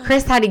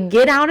 Chris had to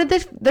get out of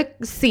the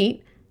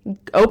seat,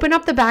 open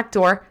up the back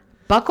door,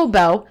 buckle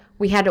Bo.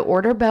 We had to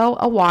order Bo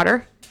a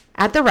water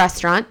at the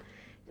restaurant.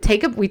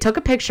 We took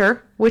a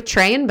picture with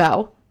Trey and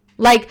Bo.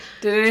 Like,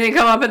 did anything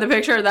come up in the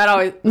picture? That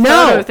always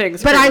no.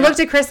 Things but I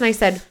looked at Chris and I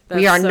said,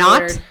 "We are so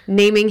not weird.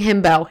 naming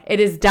him Bo. It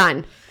is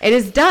done. It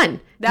is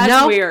done."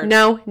 That's weird.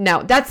 No.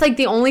 That's like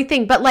the only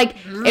thing. But like,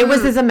 it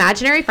was his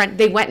imaginary friend.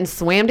 They went and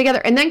swam together.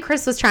 And then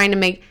Chris was trying to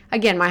make,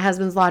 again, my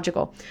husband's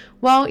logical.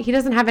 Well, he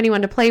doesn't have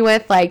anyone to play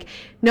with. Like,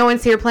 no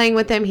one's here playing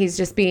with him. He's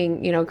just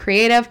being,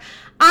 creative.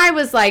 I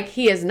was like,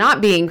 he is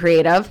not being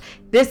creative.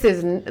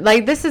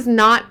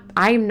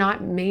 I'm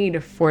not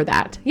made for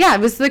that. Yeah,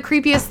 it was the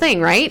creepiest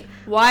thing, right?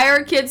 Why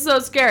are kids so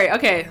scary?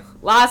 Okay,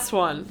 last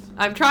one.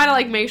 I'm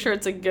trying to make sure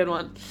it's a good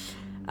one.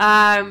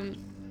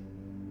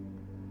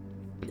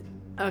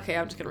 Okay,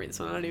 I'm just going to read this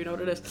one. I don't even know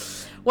what it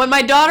is. When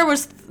my daughter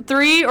was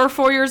 3 or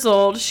 4 years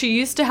old, she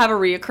used to have a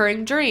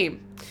reoccurring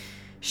dream.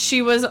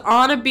 She was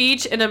on a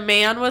beach and a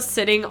man was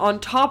sitting on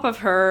top of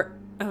her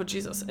Oh,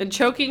 Jesus. And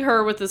choking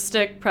her with a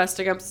stick pressed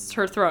against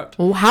her throat.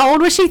 How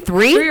old was she?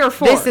 3? 3 or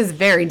 4. This is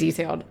very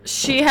detailed.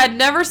 She had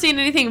never seen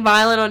anything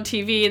violent on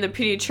TV, and the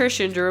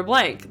pediatrician drew a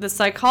blank. The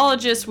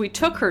psychologist we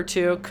took her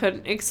to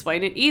couldn't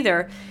explain it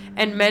either,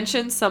 and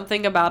mentioned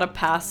something about a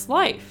past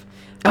life.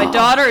 My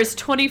daughter is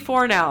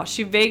 24 now.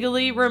 She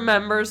vaguely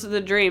remembers the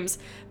dreams,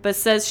 but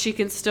says she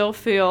can still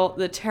feel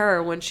the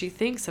terror when she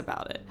thinks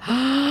about it.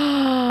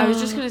 I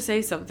was just going to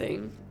say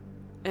something,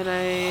 and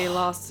I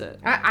lost it.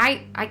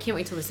 I can't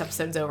wait till this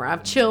episode's over. I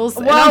have chills.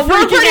 Well,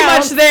 we're pretty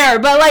much there,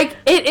 but, like,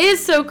 it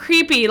is so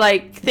creepy,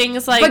 like,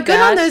 things like that. But good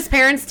on those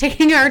parents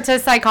taking her to a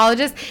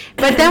psychologist.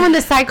 But then when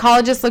the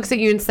psychologist looks at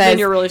you and says... Then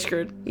you're really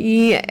screwed.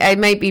 Yeah, it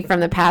might be from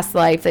the past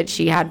life that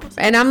she had.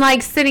 And I'm,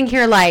 like, sitting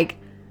here like,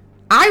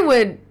 I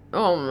would...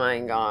 Oh my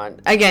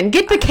God. Again,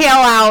 get the kale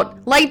out.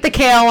 Light the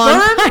kale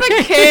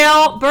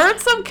on. Burn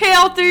some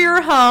kale through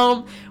your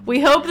home.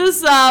 We hope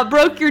this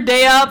broke your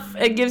day up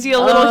and gives you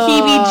a little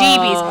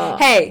heebie-jeebies.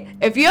 Hey,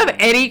 if you have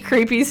any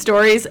creepy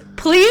stories,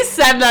 please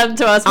send them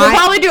to us. We'll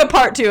probably do a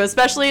part 2,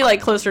 especially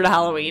like closer to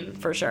Halloween,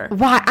 for sure.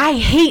 Why? I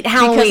hate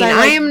Halloween.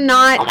 I am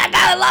not. Oh my God,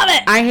 I love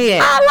it. I hate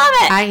it. I love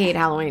it. I hate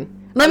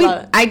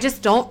Halloween. I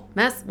just don't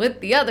mess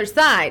with the other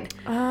side.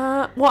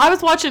 Well, I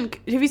was watching.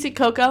 Have you seen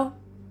Coco?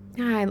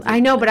 I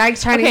know, but I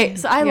try to. Okay,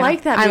 so I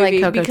like that movie I like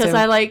Coco because too.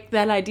 I like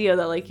that idea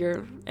that like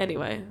you're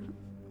anyway.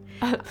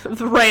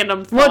 The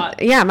random thought. Well,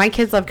 yeah, my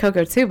kids love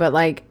Coco too, but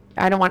like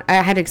I don't want. I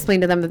had to explain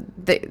to them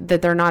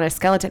that they're not a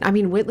skeleton. I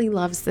mean, Whitley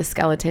loves the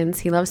skeletons.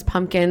 He loves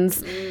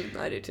pumpkins.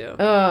 I do too.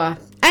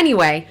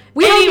 Anyway,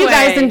 we hope you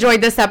guys enjoyed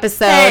this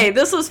episode. Hey,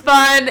 this was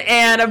fun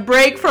and a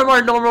break from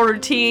our normal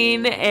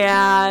routine.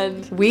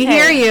 And we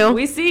hear you.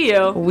 We see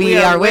you. We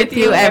are with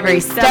you every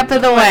step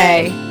of the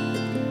way.